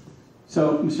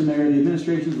 So, Mr. Mayor, the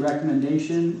administration's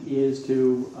recommendation is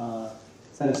to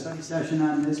set a study session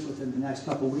on this within the next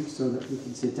couple of weeks so that we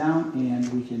can sit down and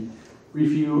we can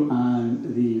review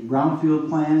on the brownfield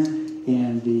plan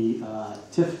and the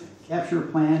TIF capture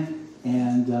plan,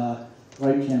 and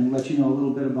Dwight can let you know a little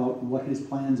bit about what his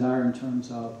plans are in terms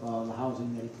of the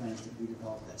housing that he plans to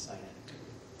redevelop that site.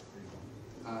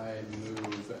 I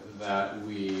move that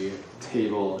we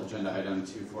table agenda item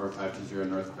 24520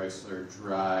 North Chrysler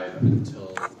Drive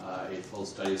until a full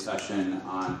study session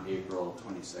on April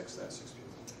 26th at 6 p.m.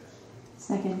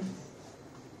 Second.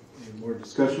 Any more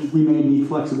discussion? We may need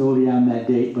flexibility on that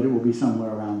date, but it will be somewhere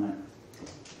around there.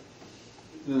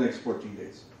 In the next 14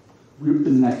 days. In the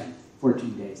next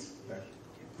 14 days.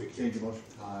 Okay. Change your motion.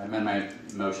 I amend my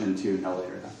motion to no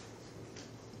later than.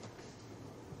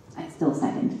 I still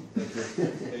second.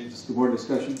 Okay, just more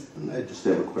discussion? I just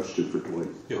have a question for Dwight.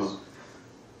 Yes.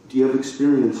 Do you have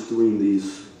experience doing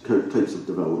these types of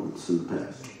developments in the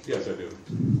past? Yes, I do.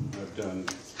 I've done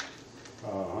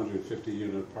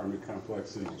 150-unit apartment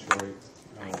complex in Detroit,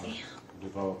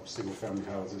 developed single-family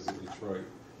houses in Detroit,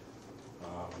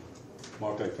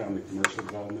 multi-family commercial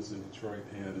developments in Detroit,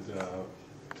 and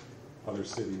other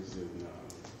cities in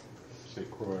St.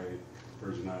 Croix,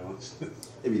 Virgin Islands.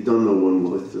 Have you done the one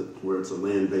with where it's a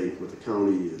land bank with the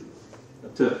county?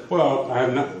 And well, I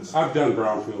have not. I've done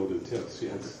brownfield and TIFs.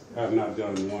 Yes, I have not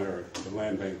done where the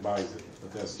land bank buys it.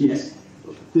 But that's yes.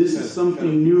 This is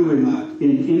something new and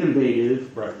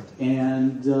innovative, right?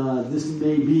 And this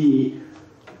may be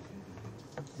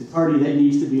the party that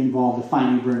needs to be involved to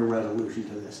finally bring a resolution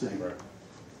to this thing. Right.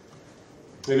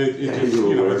 And it just,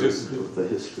 you know, it just the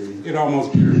history. It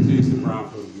almost guarantees the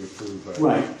brownfield will be approved by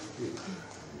right.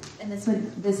 And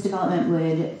this development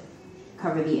would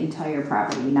cover the entire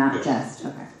property, not just,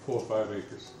 okay. 4 or 5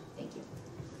 acres. Thank you.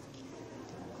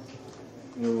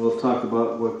 And we'll talk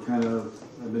about what kind of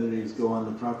amenities go on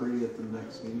the property at the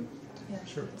next meeting. Yeah,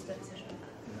 sure. It's that decision.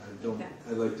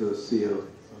 I'd like to see a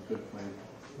good plan.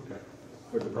 Okay.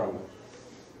 What's the problem?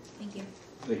 Thank you.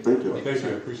 Thank you. Thank you.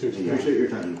 I appreciate you. Appreciate your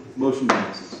time. Motion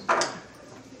passes.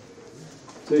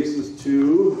 Takes us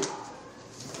to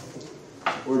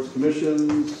boards,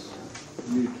 commissions,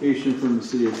 communication from the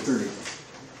city attorney.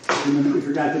 And then we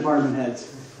forgot department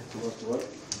heads. What?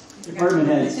 Department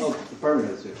heads. Oh, department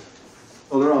heads here.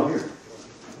 Oh, they're all here.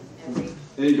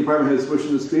 Any department heads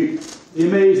wishing to speak? The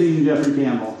amazing Jeffrey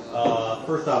Campbell.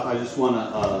 First off, I just want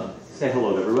to say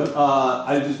hello to everyone.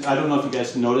 I don't know if you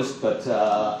guys noticed, but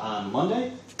on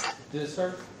Monday, did it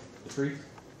start? The tree?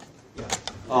 Yeah.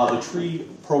 The tree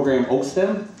program Oak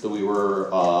Stem that we were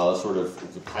sort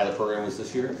of, the pilot program was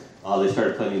this year. They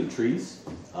started planting the trees.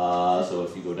 So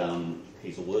if you go down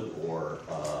Hazelwood or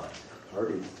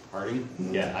Harding,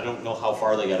 yeah, I don't know how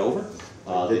far they got over.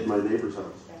 I did my neighbor's house.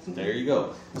 There you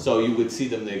go. So you would see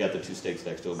them, they got the 2 stakes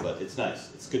next to them, but it's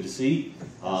nice. It's good to see.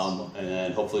 And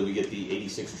then hopefully we get the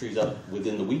 86 trees up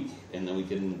within the week, and then we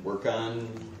can work on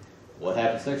what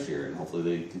happens next year, and hopefully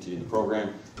they continue the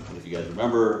program. And if you guys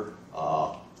remember,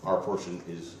 our portion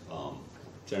is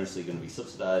generously going to be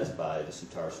subsidized by the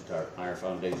Sutar Meyer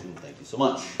Foundation. Thank you so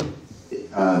much.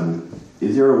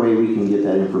 Is there a way we can get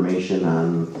that information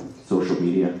on social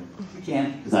media? You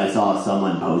can. Because I saw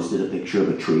someone posted a picture of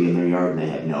a tree in their yard and they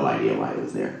had no idea why it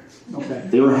was there. Okay.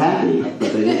 They were happy, but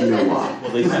they didn't know why.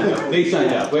 Well, they signed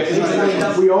up. They signed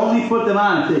up. We only put them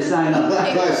on if they sign up.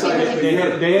 They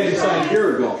had to sign a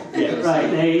year ago. Yes. Right.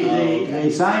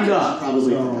 They signed up.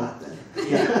 Probably forgot then.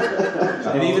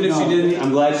 Yeah. And even if she didn't,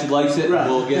 I'm glad she likes it. Right.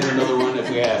 We'll get her another one if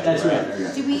we have to. That's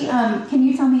right. Do we, can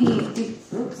you tell me,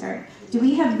 do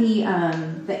we have the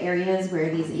areas where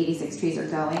these 86 trees are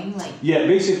going? Like, Yeah,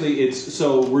 basically it's,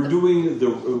 so we're doing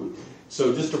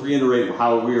so just to reiterate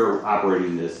how we're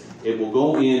operating this, it will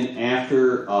go in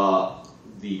after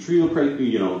the tree,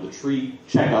 the tree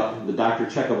checkup, the doctor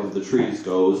checkup of the trees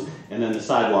goes, and then the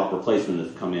sidewalk replacement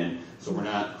has come in. So we're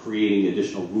not creating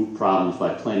additional root problems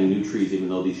by planting new trees, even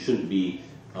though these shouldn't be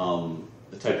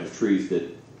the type of trees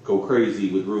that go crazy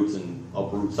with roots and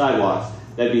uproot sidewalks.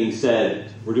 That being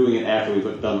said, we're doing it after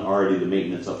we've done already the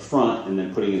maintenance up front and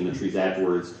then putting in the trees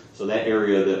afterwards. So that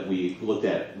area that we looked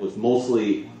at was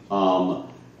mostly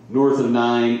north of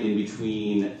 9 in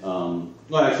between, well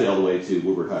actually all the way to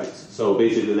Woodward Heights. So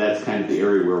basically that's kind of the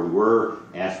area where we were.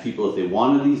 Asked people if they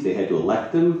wanted these, they had to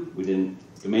elect them. We didn't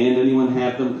demand anyone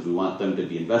have them because we want them to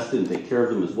be invested and take care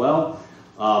of them as well.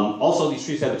 Also, these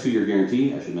trees have a 2-year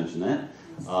guarantee, I should mention that.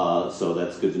 So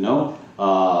that's good to know.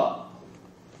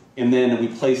 And then we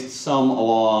placed some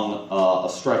along a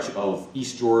stretch of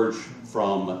East George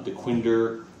from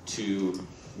DeQuinder to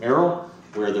Merrill,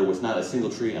 where there was not a single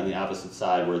tree on the opposite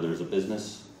side where there's a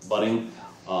business budding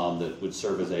that would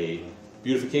serve as a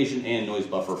beautification and noise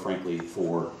buffer, frankly,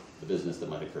 for the business that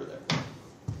might occur there.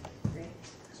 Great.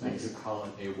 So you could call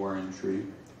it a warren tree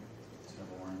instead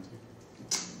of a warranty.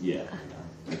 Yeah.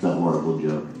 It's a horrible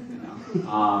joke.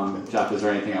 Jeff, is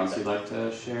there anything else you'd like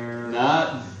to share?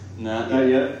 Not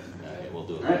yet. We'll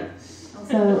do it later.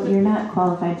 So you're not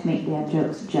qualified to make dad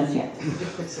jokes just yet.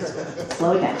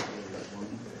 Slow it down.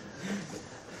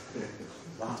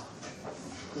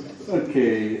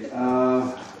 Okay,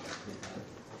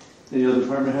 any other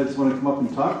department heads want to come up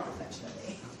and talk?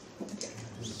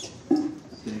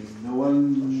 Seeing no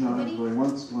one, going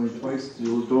once, going twice,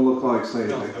 you don't look all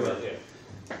excited back there.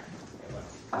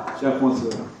 Jeff wants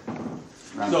to.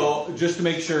 So just to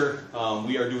make sure,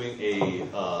 we are doing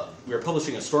we are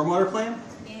publishing a stormwater plan.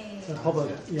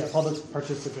 Public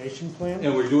participation plan.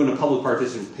 And we're doing a public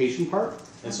participation part.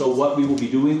 And so what we will be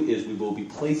doing is we will be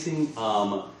placing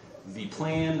the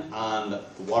plan on the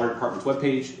water department's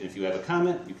webpage. If you have a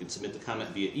comment, you can submit the comment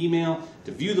via email.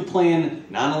 To view the plan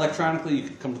non-electronically, you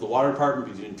can come to the water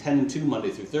department between 10 and 2,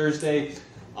 Monday through Thursday.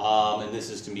 And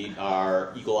this is to meet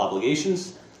our equal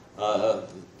obligations.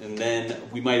 And then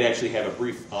we might actually have a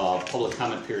brief public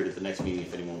comment period at the next meeting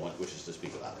if anyone wishes to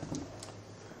speak about it.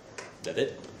 Is that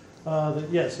it?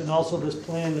 Yes, and also this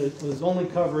plan was only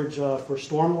coverage for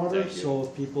stormwater, so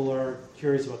if people are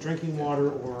curious about drinking water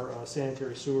or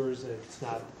sanitary sewers, it's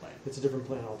not. It's a different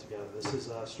plan altogether. This is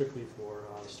strictly for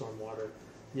stormwater,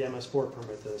 the MS4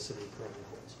 permit that the city currently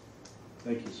holds.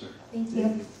 Thank you, sir. Thank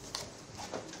you.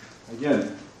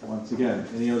 Again, once again,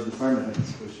 any other department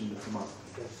heads wishing to come up?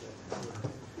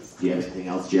 Do you have anything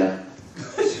else, Jeff?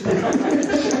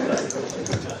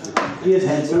 He has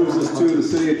had services to the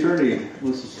city attorney,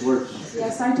 Mrs. Schwartz.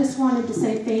 Yes, I just wanted to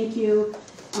say thank you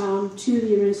to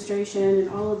the administration and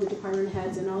all of the department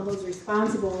heads and all those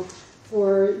responsible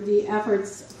for the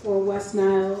efforts for West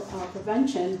Nile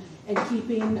prevention and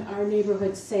keeping our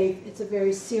neighborhoods safe. It's a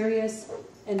very serious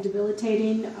and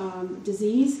debilitating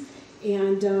disease,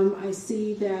 and I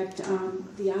see that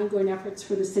the ongoing efforts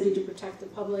for the city to protect the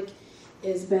public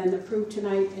has been approved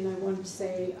tonight, and I wanted to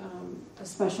say a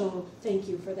special thank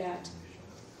you for that.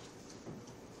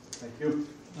 Thank you.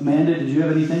 Amanda, did you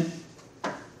have anything?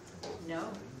 No,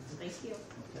 thank you.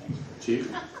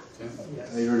 Chief?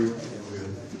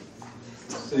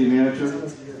 City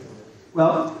manager?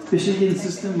 Well, Michigan's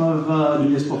system of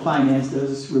municipal finance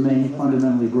does remain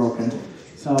fundamentally broken.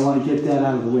 So I want to get that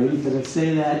out of the way because I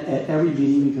say that at every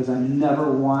meeting because I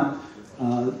never want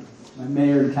my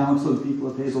mayor and council and people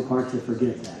of Hazel Park to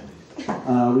forget that.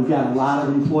 We've got a lot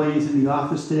of employees in the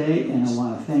office today, and I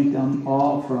want to thank them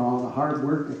all for all the hard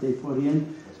work that they put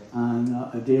in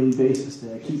on a daily basis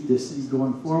to keep this city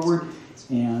going forward.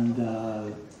 And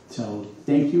so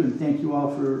thank you, and thank you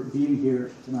all for being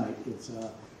here tonight.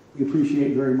 We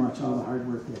appreciate very much all the hard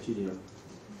work that you do.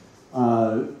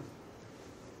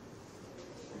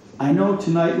 I know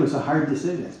tonight was a hard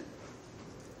decision.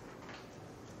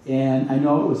 And I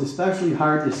know it was especially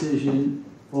hard decision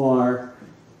for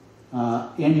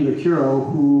Andy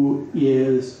LaCuro, who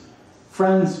is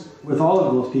friends with all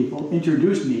of those people,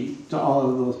 introduced me to all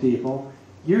of those people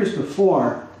years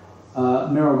before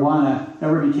marijuana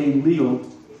ever became legal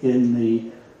in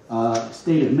the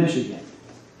state of Michigan.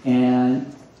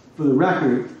 And for the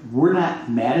record, we're not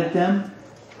mad at them.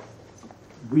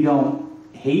 We don't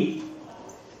hate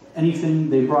anything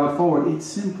they brought forward. It's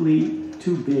simply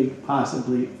too big,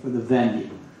 possibly, for the venue.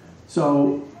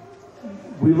 So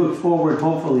we look forward,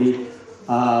 hopefully,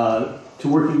 to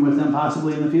working with them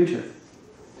possibly in the future.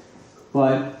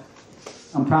 But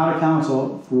I'm proud of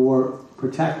council for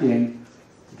protecting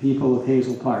the people of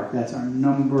Hazel Park. That's our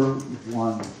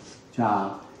 #1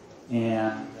 job.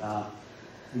 And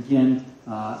again,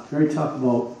 very tough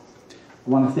vote. I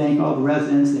want to thank all the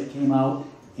residents that came out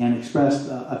and expressed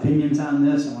opinions on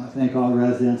this. I want to thank all the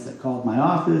residents that called my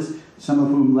office, some of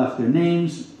whom left their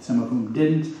names, some of whom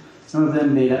didn't. Some of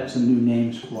them made up some new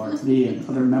names for me and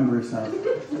other members of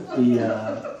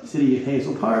the city of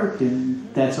Hazel Park, and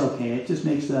that's okay. It just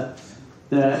makes the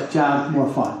the job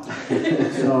more fun.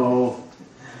 So,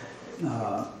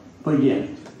 but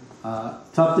again,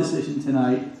 tough decision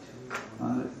tonight.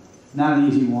 Not an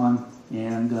easy one,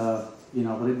 and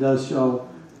but it does show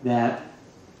that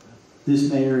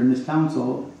this mayor and this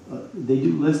council, they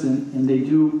do listen, and they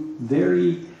do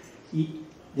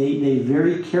they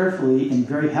very carefully and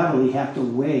very heavily have to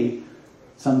weigh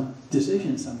some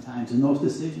decisions sometimes, and those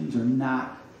decisions are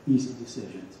not easy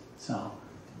decisions. So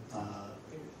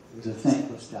it was a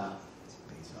thankless job.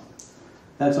 So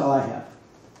that's all I have.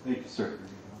 Thank you, sir.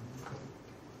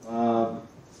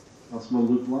 Councilman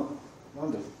Luke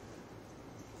London.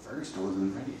 First, I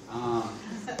wasn't ready.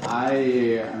 I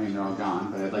mean, they're all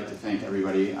gone, but I'd like to thank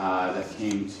everybody that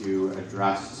came to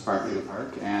address Spark Hazel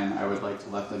Park, and I would like to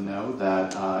let them know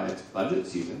that it's budget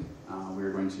season.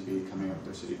 We're going to be coming up with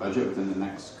their city budget within the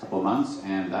next couple of months,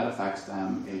 and that affects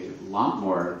them a lot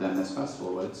more than this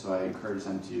festival would, so I encourage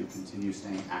them to continue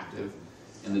staying active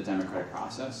in the democratic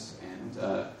process and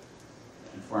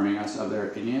informing us of their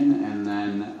opinion. And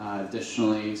then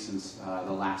additionally, since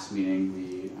the last meeting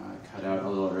we cut out a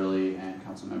little early and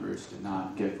council members did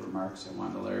not give remarks, I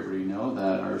wanted to let everybody know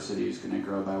that our city is going to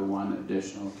grow by one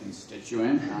additional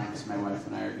constituent, because my wife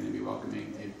and I are going to be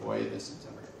welcoming a boy this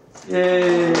September.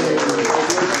 Yay!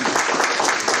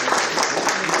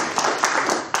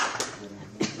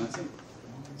 That's it.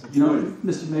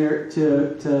 Mr. Mayor,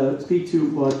 to speak to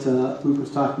what Luke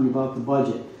was talking about, the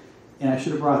budget, and I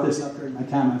should have brought this up during my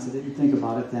comments. I didn't think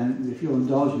about it then, if you'll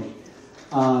indulge me.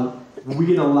 We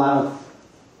get a lot of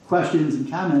questions and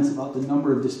comments about the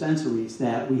number of dispensaries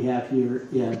that we have here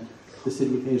in the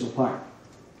city of Hazel Park.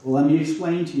 Well, let me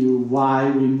explain to you why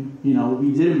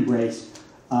we did embrace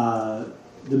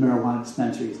the marijuana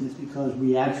dispensaries, and it's because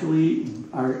we actually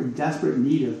are in desperate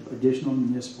need of additional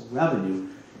municipal revenue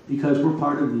because we're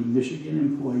part of the Michigan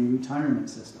Employee Retirement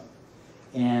System.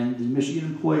 And the Michigan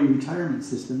Employee Retirement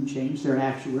System changed their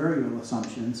actuarial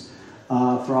assumptions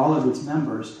for all of its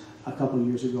members a couple of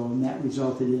years ago, and that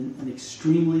resulted in an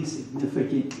extremely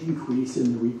significant increase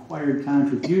in the required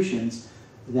contributions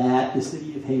that the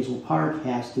city of Hazel Park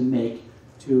has to make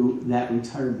to that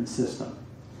retirement system.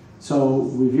 So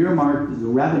we've earmarked the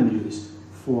revenues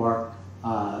for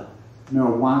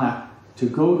marijuana to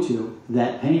go to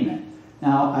that payment.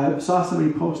 Now, I saw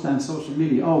somebody post on social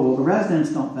media, oh, well, the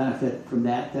residents don't benefit from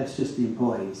that, that's just the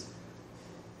employees.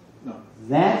 No.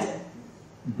 That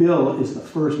bill is the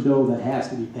first bill that has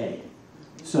to be paid.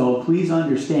 So please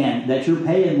understand that you're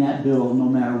paying that bill no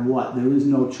matter what. There is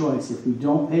no choice. If we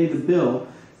don't pay the bill,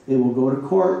 they will go to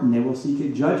court and they will seek a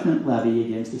judgment levy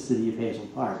against the city of Hazel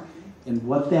Park. And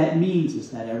what that means is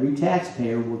that every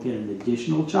taxpayer will get an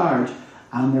additional charge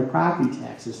on their property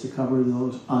taxes to cover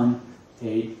those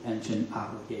unpaid pension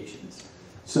obligations.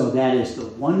 So that is the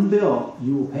one bill.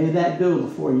 You will pay that bill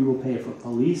before you will pay for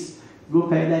police. You will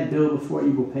pay that bill before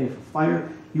you will pay for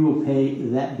fire. You will pay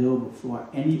that bill before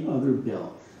any other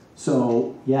bill.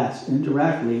 So yes,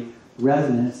 indirectly,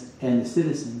 residents and the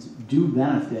citizens do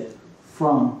benefit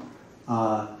from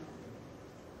the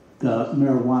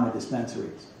marijuana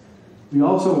dispensaries. We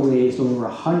also raised over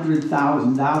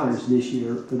 $100,000 this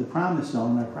year for the Promise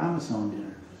Zone, our Promise Zone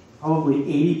dinner. Probably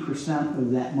 80%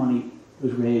 of that money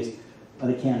was raised by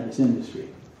the cannabis industry.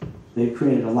 They've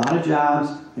created a lot of jobs,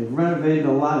 they've renovated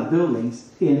a lot of buildings,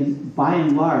 and by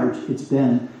and large, it's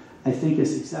been, I think, a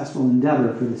successful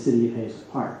endeavor for the city of Hazel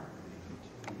Park.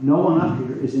 No one up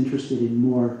here is interested in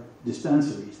more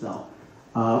dispensaries, though.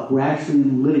 We're actually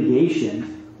in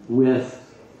litigation with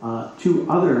 2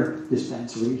 other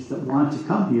dispensaries that want to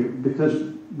come here because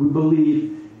we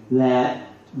believe that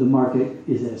the market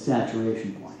is at a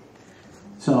saturation point.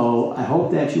 So I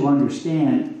hope that you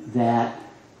understand that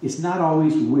it's not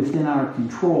always within our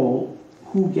control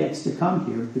who gets to come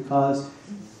here because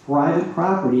private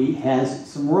property has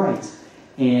some rights,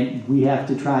 and we have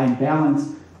to try and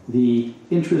balance the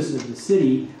interests of the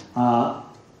city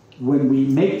when we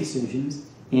make decisions.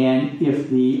 And if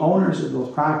the owners of those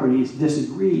properties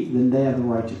disagree, then they have the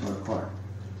right to go to court.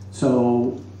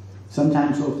 So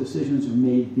sometimes those decisions are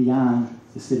made beyond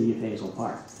the city of Hazel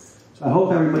Park. So I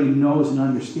hope everybody knows and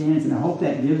understands, and I hope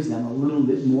that gives them a little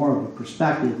bit more of a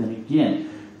perspective. And again,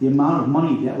 the amount of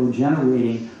money that we're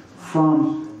generating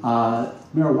from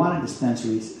marijuana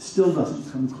dispensaries still doesn't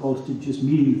come close to just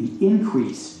meeting the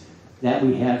increase that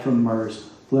we had from MERS,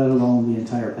 let alone the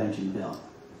entire pension bill.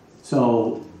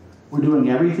 So we're doing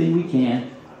everything we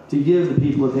can to give the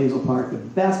people of Hazel Park the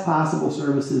best possible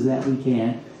services that we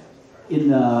can in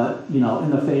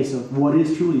the face of what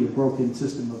is truly a broken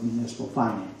system of municipal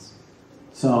finance.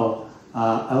 So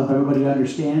I hope everybody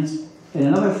understands. And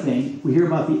another thing, we hear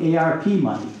about the ARP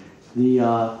money, the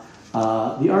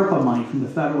the ARPA money from the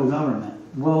federal government.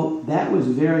 Well, that was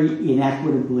very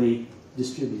inequitably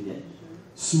distributed.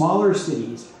 Smaller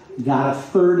cities got a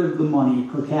third of the money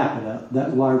per capita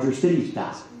that larger cities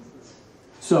got.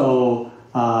 So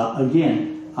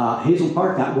again, Hazel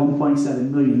Park got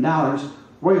 $1.7 million.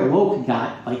 Royal Oak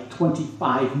got like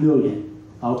 $25 million.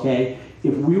 Okay,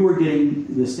 if we were getting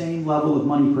the same level of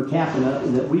money per capita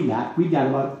that we'd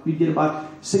get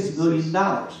about $6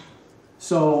 billion.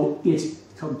 So it's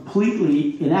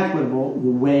completely inequitable the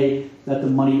way that the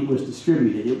money was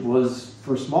distributed. It was,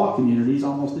 for small communities,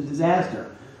 almost a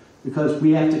disaster because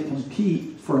we have to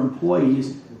compete for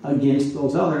employees against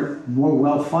those other more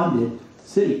well-funded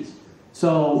cities.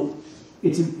 So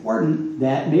it's important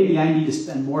that maybe I need to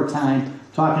spend more time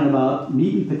talking about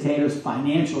meat and potatoes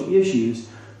financial issues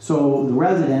so the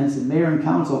residents and mayor and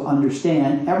council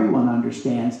understand, everyone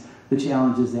understands the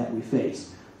challenges that we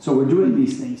face. So we're doing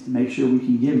these things to make sure we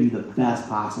can give you the best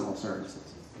possible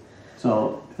services.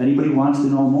 So if anybody wants to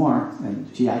know more,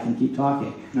 and gee, I can keep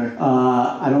talking.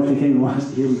 I don't think anyone wants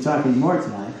to hear me talk anymore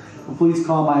tonight. Well, please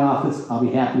call my office. I'll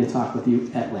be happy to talk with you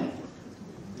at length.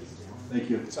 Thank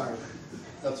you. Sorry.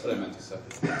 That's what I meant to say.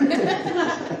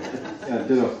 Yeah,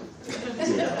 ditto.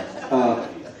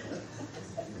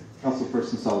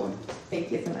 Councilperson Sullivan.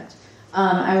 Thank you so much.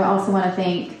 I also want to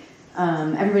thank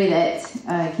everybody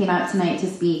that came out tonight to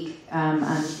speak on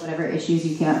whatever issues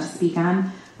you came out to speak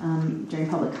on during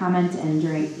public comment and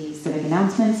during the civic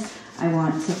announcements. I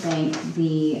want to thank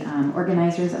the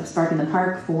organizers of Spark in the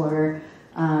Park for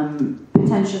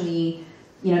potentially,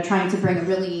 trying to bring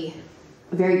a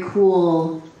very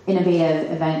cool,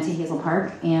 innovative event to Hazel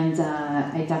Park, and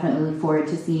I definitely look forward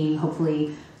to seeing,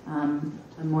 hopefully,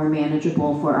 a more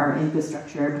manageable for our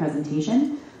infrastructure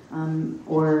presentation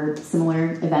or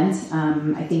similar event.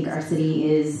 I think our city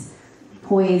is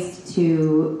poised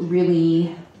to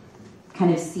really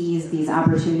kind of seize these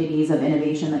opportunities of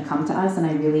innovation that come to us, and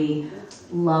I really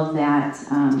love that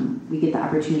we get the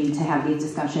opportunity to have these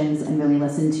discussions and really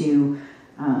listen to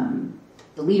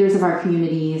the leaders of our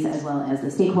communities as well as the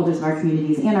stakeholders of our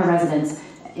communities and our residents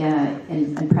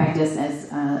and practice, as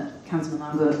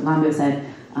Councilman Londo said,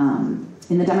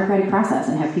 in the democratic process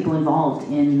and have people involved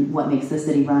in what makes the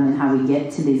city run and how we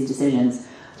get to these decisions.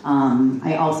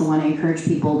 I also want to encourage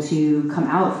people to come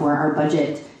out for our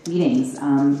budget meetings.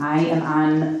 I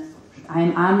am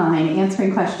online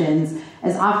answering questions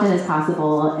as often as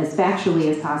possible, as factually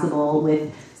as possible,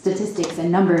 with statistics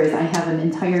and numbers. I have an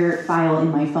entire file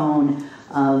in my phone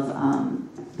of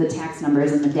the tax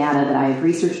numbers and the data that I've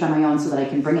researched on my own so that I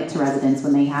can bring it to residents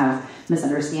when they have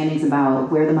misunderstandings about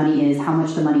where the money is, how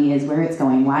much the money is, where it's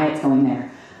going, why it's going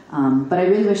there. But I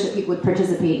really wish that people would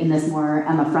participate in this more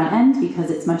on the front end,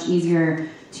 because it's much easier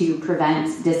to prevent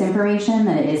disinformation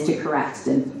than it is to correct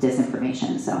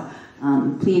disinformation. So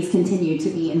please continue to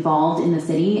be involved in the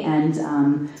city, and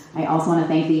I also want to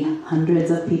thank the hundreds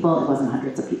of people, it wasn't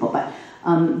hundreds of people, but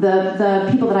the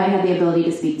people that I had the ability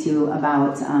to speak to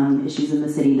about issues in the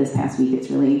city this past week. It's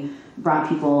really brought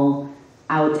people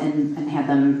out and had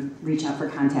them reach out for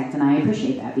contact, and I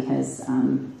appreciate that because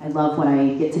I love what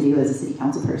I get to do as a city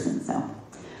council person. So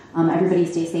everybody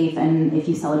stay safe, and if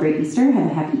you celebrate Easter,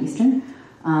 have a happy Easter.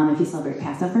 If you celebrate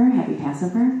Passover, happy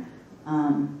Passover.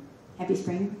 Happy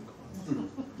spring.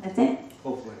 That's it.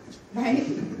 Hopefully. Right.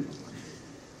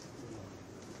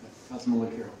 Councilman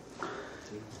Lucero.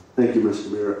 Thank you,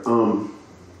 Mr. Mayor.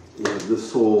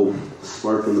 This whole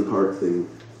Spark in the Park thing,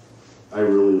 I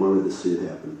really wanted to see it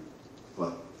happen,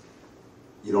 but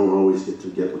you don't always get to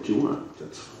get what you want.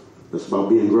 That's about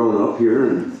being grown up here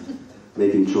and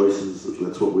making choices.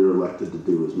 That's what we were elected to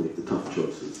do, is make the tough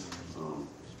choices.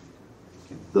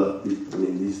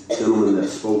 These gentlemen that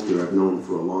spoke here I've known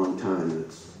for a long time, and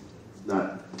it's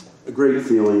not a great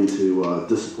feeling to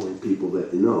disappoint people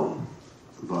that you know,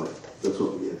 but that's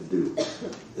what we had to do.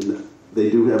 And they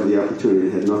do have the opportunity.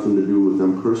 It had nothing to do with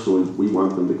them personally. We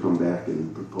want them to come back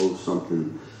and propose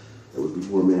something that would be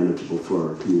more manageable for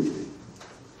our community.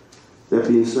 That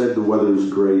being said, the weather is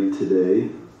great today.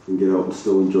 You can get out and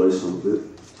still enjoy some of it.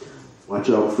 Watch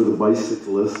out for the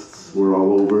bicyclists. We're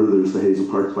all over. There's the Hazel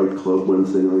Park Bike Club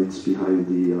Wednesday nights behind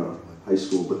the high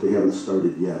school, but they haven't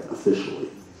started yet officially.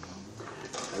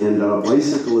 And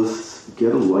bicyclists,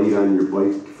 get a light on your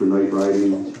bike for night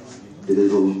riding. It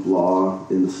is a law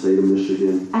in the state of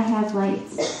Michigan. I have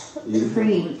lights. You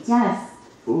Free. Yes.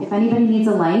 Cool. If anybody needs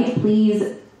a light,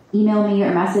 please email me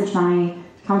or message my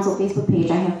council Facebook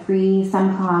page. I have free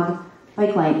SEMCOG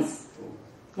bike lights.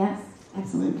 Yes,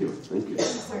 absolutely. Thank you.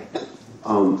 Sorry.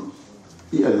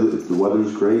 Yeah, the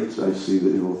weather's great. I see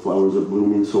that flowers are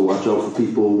blooming, so watch out for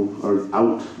people are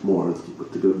out more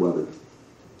with the good weather.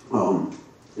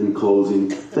 in closing,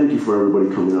 thank you for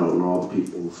everybody coming out and all the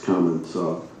people's comments.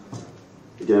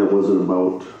 Again, it wasn't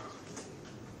about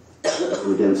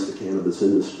against the cannabis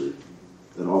industry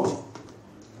at all.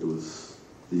 It was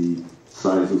the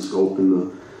size and scope and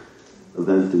the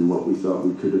event and what we thought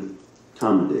we could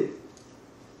accommodate.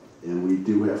 And we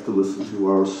do have to listen to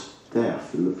our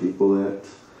staff and the people that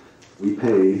we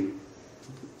pay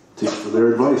for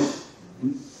their advice.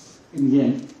 And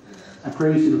again, I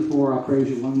praised you before, I'll praise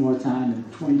you one more time. In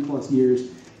 20 plus years,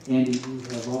 Andy, you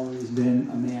have always been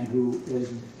a man who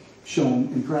has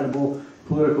shown incredible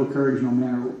political courage no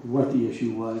matter what the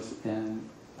issue was, and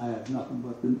I have nothing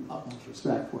but the utmost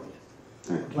respect for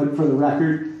you. But for the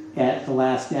record, at the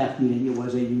last staff meeting, it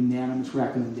was a unanimous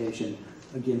recommendation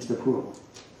against approval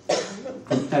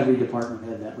from every department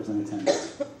head that was in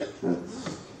attendance.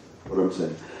 That's what I'm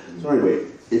saying. So anyway,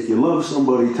 if you love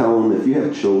somebody, tell them. If you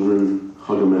have children,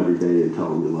 hug them every day and tell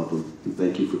them you love them. And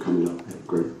thank you for coming up. Have a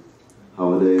great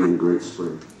holiday and great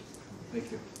spring.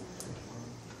 Thank you.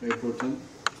 Mayor Pro Tem?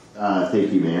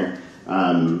 Thank you, Mayor.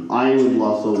 I would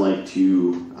also like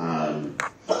to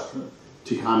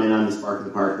comment on the Spark of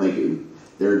the Park. Like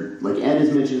Ed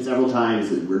has mentioned several times,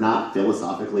 that we're not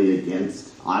philosophically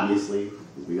against, obviously,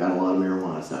 we got a lot of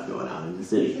marijuana stuff going on in the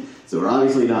city. So we're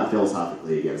obviously not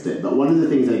philosophically against it. But one of the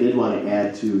things I did want to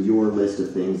add to your list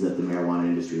of things that the marijuana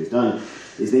industry has done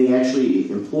is they actually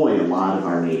employ a lot of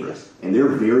our neighbors. And they're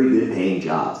very good paying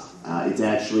jobs. It's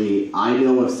actually, I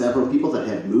know of several people that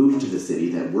have moved to the city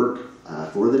that work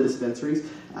for the dispensaries,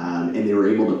 and they were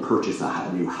able to purchase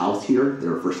a new house here. They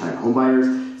were first-time home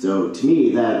buyers. So to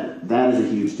me, that is a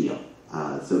huge deal.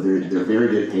 So they're very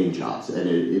good paying jobs.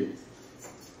 And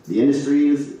the industry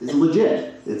is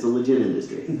legit. It's a legit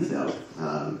industry. So,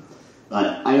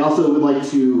 but I also would like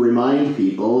to remind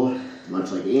people,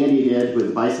 much like Andy did with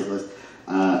the bicyclist,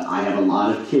 I have a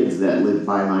lot of kids that live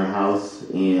by my house,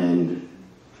 and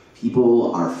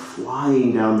people are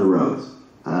flying down the roads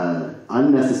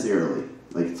unnecessarily.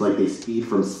 It's like they speed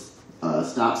from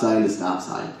stop sign to stop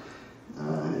sign,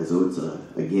 as though it's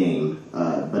a game.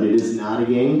 But it is not a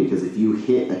game, because if you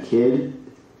hit a kid,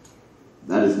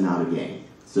 that is not a game.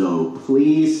 So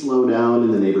please slow down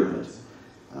in the neighborhoods.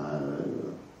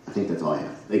 I think that's all I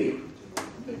have. Thank you.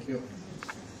 Thank you.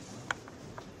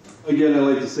 Again, I'd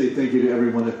like to say thank you to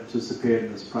everyone that participated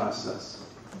in this process.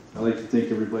 I'd like to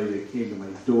thank everybody that came to my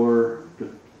door,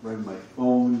 to rang my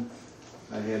phone.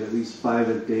 I had at least 5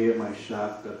 a day at my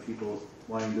shop that people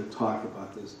wanting to talk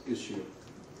about this issue.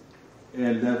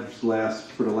 And that was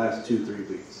for the last 2-3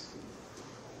 weeks.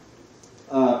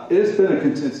 It's been a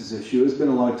contentious issue. It's been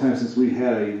a long time since we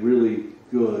had a really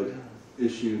good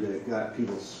issue that got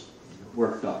people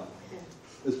worked up.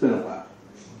 It's been a while.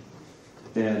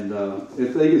 And I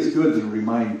think it's good to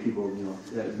remind people,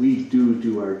 that we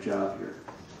do our job here.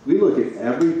 We look at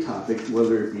every topic,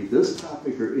 whether it be this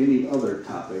topic or any other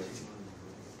topic,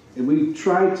 and we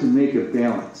try to make a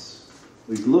balance.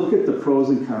 We look at the pros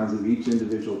and cons of each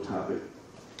individual topic,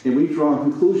 and we draw a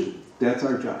conclusion. That's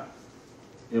our job.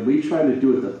 And we try to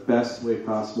do it the best way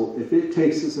possible. If it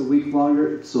takes us a week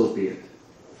longer, so be it.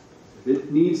 If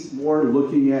it needs more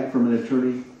looking at from an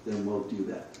attorney, then we'll do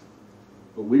that.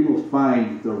 But we will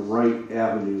find the right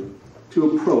avenue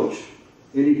to approach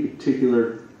any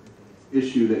particular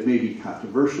issue that may be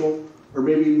controversial or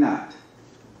maybe not.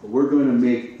 But we're going to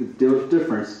make the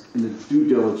difference in the due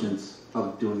diligence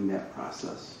of doing that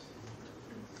process.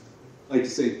 I'd like to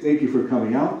say thank you for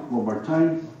coming out one more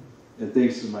time. And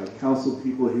thanks to my council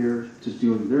people here to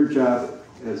doing their job,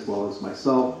 as well as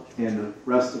myself and the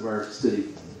rest of our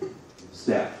city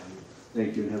staff.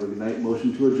 Thank you and have a good night.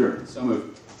 Motion to adjourn. So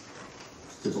moved.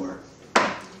 Support.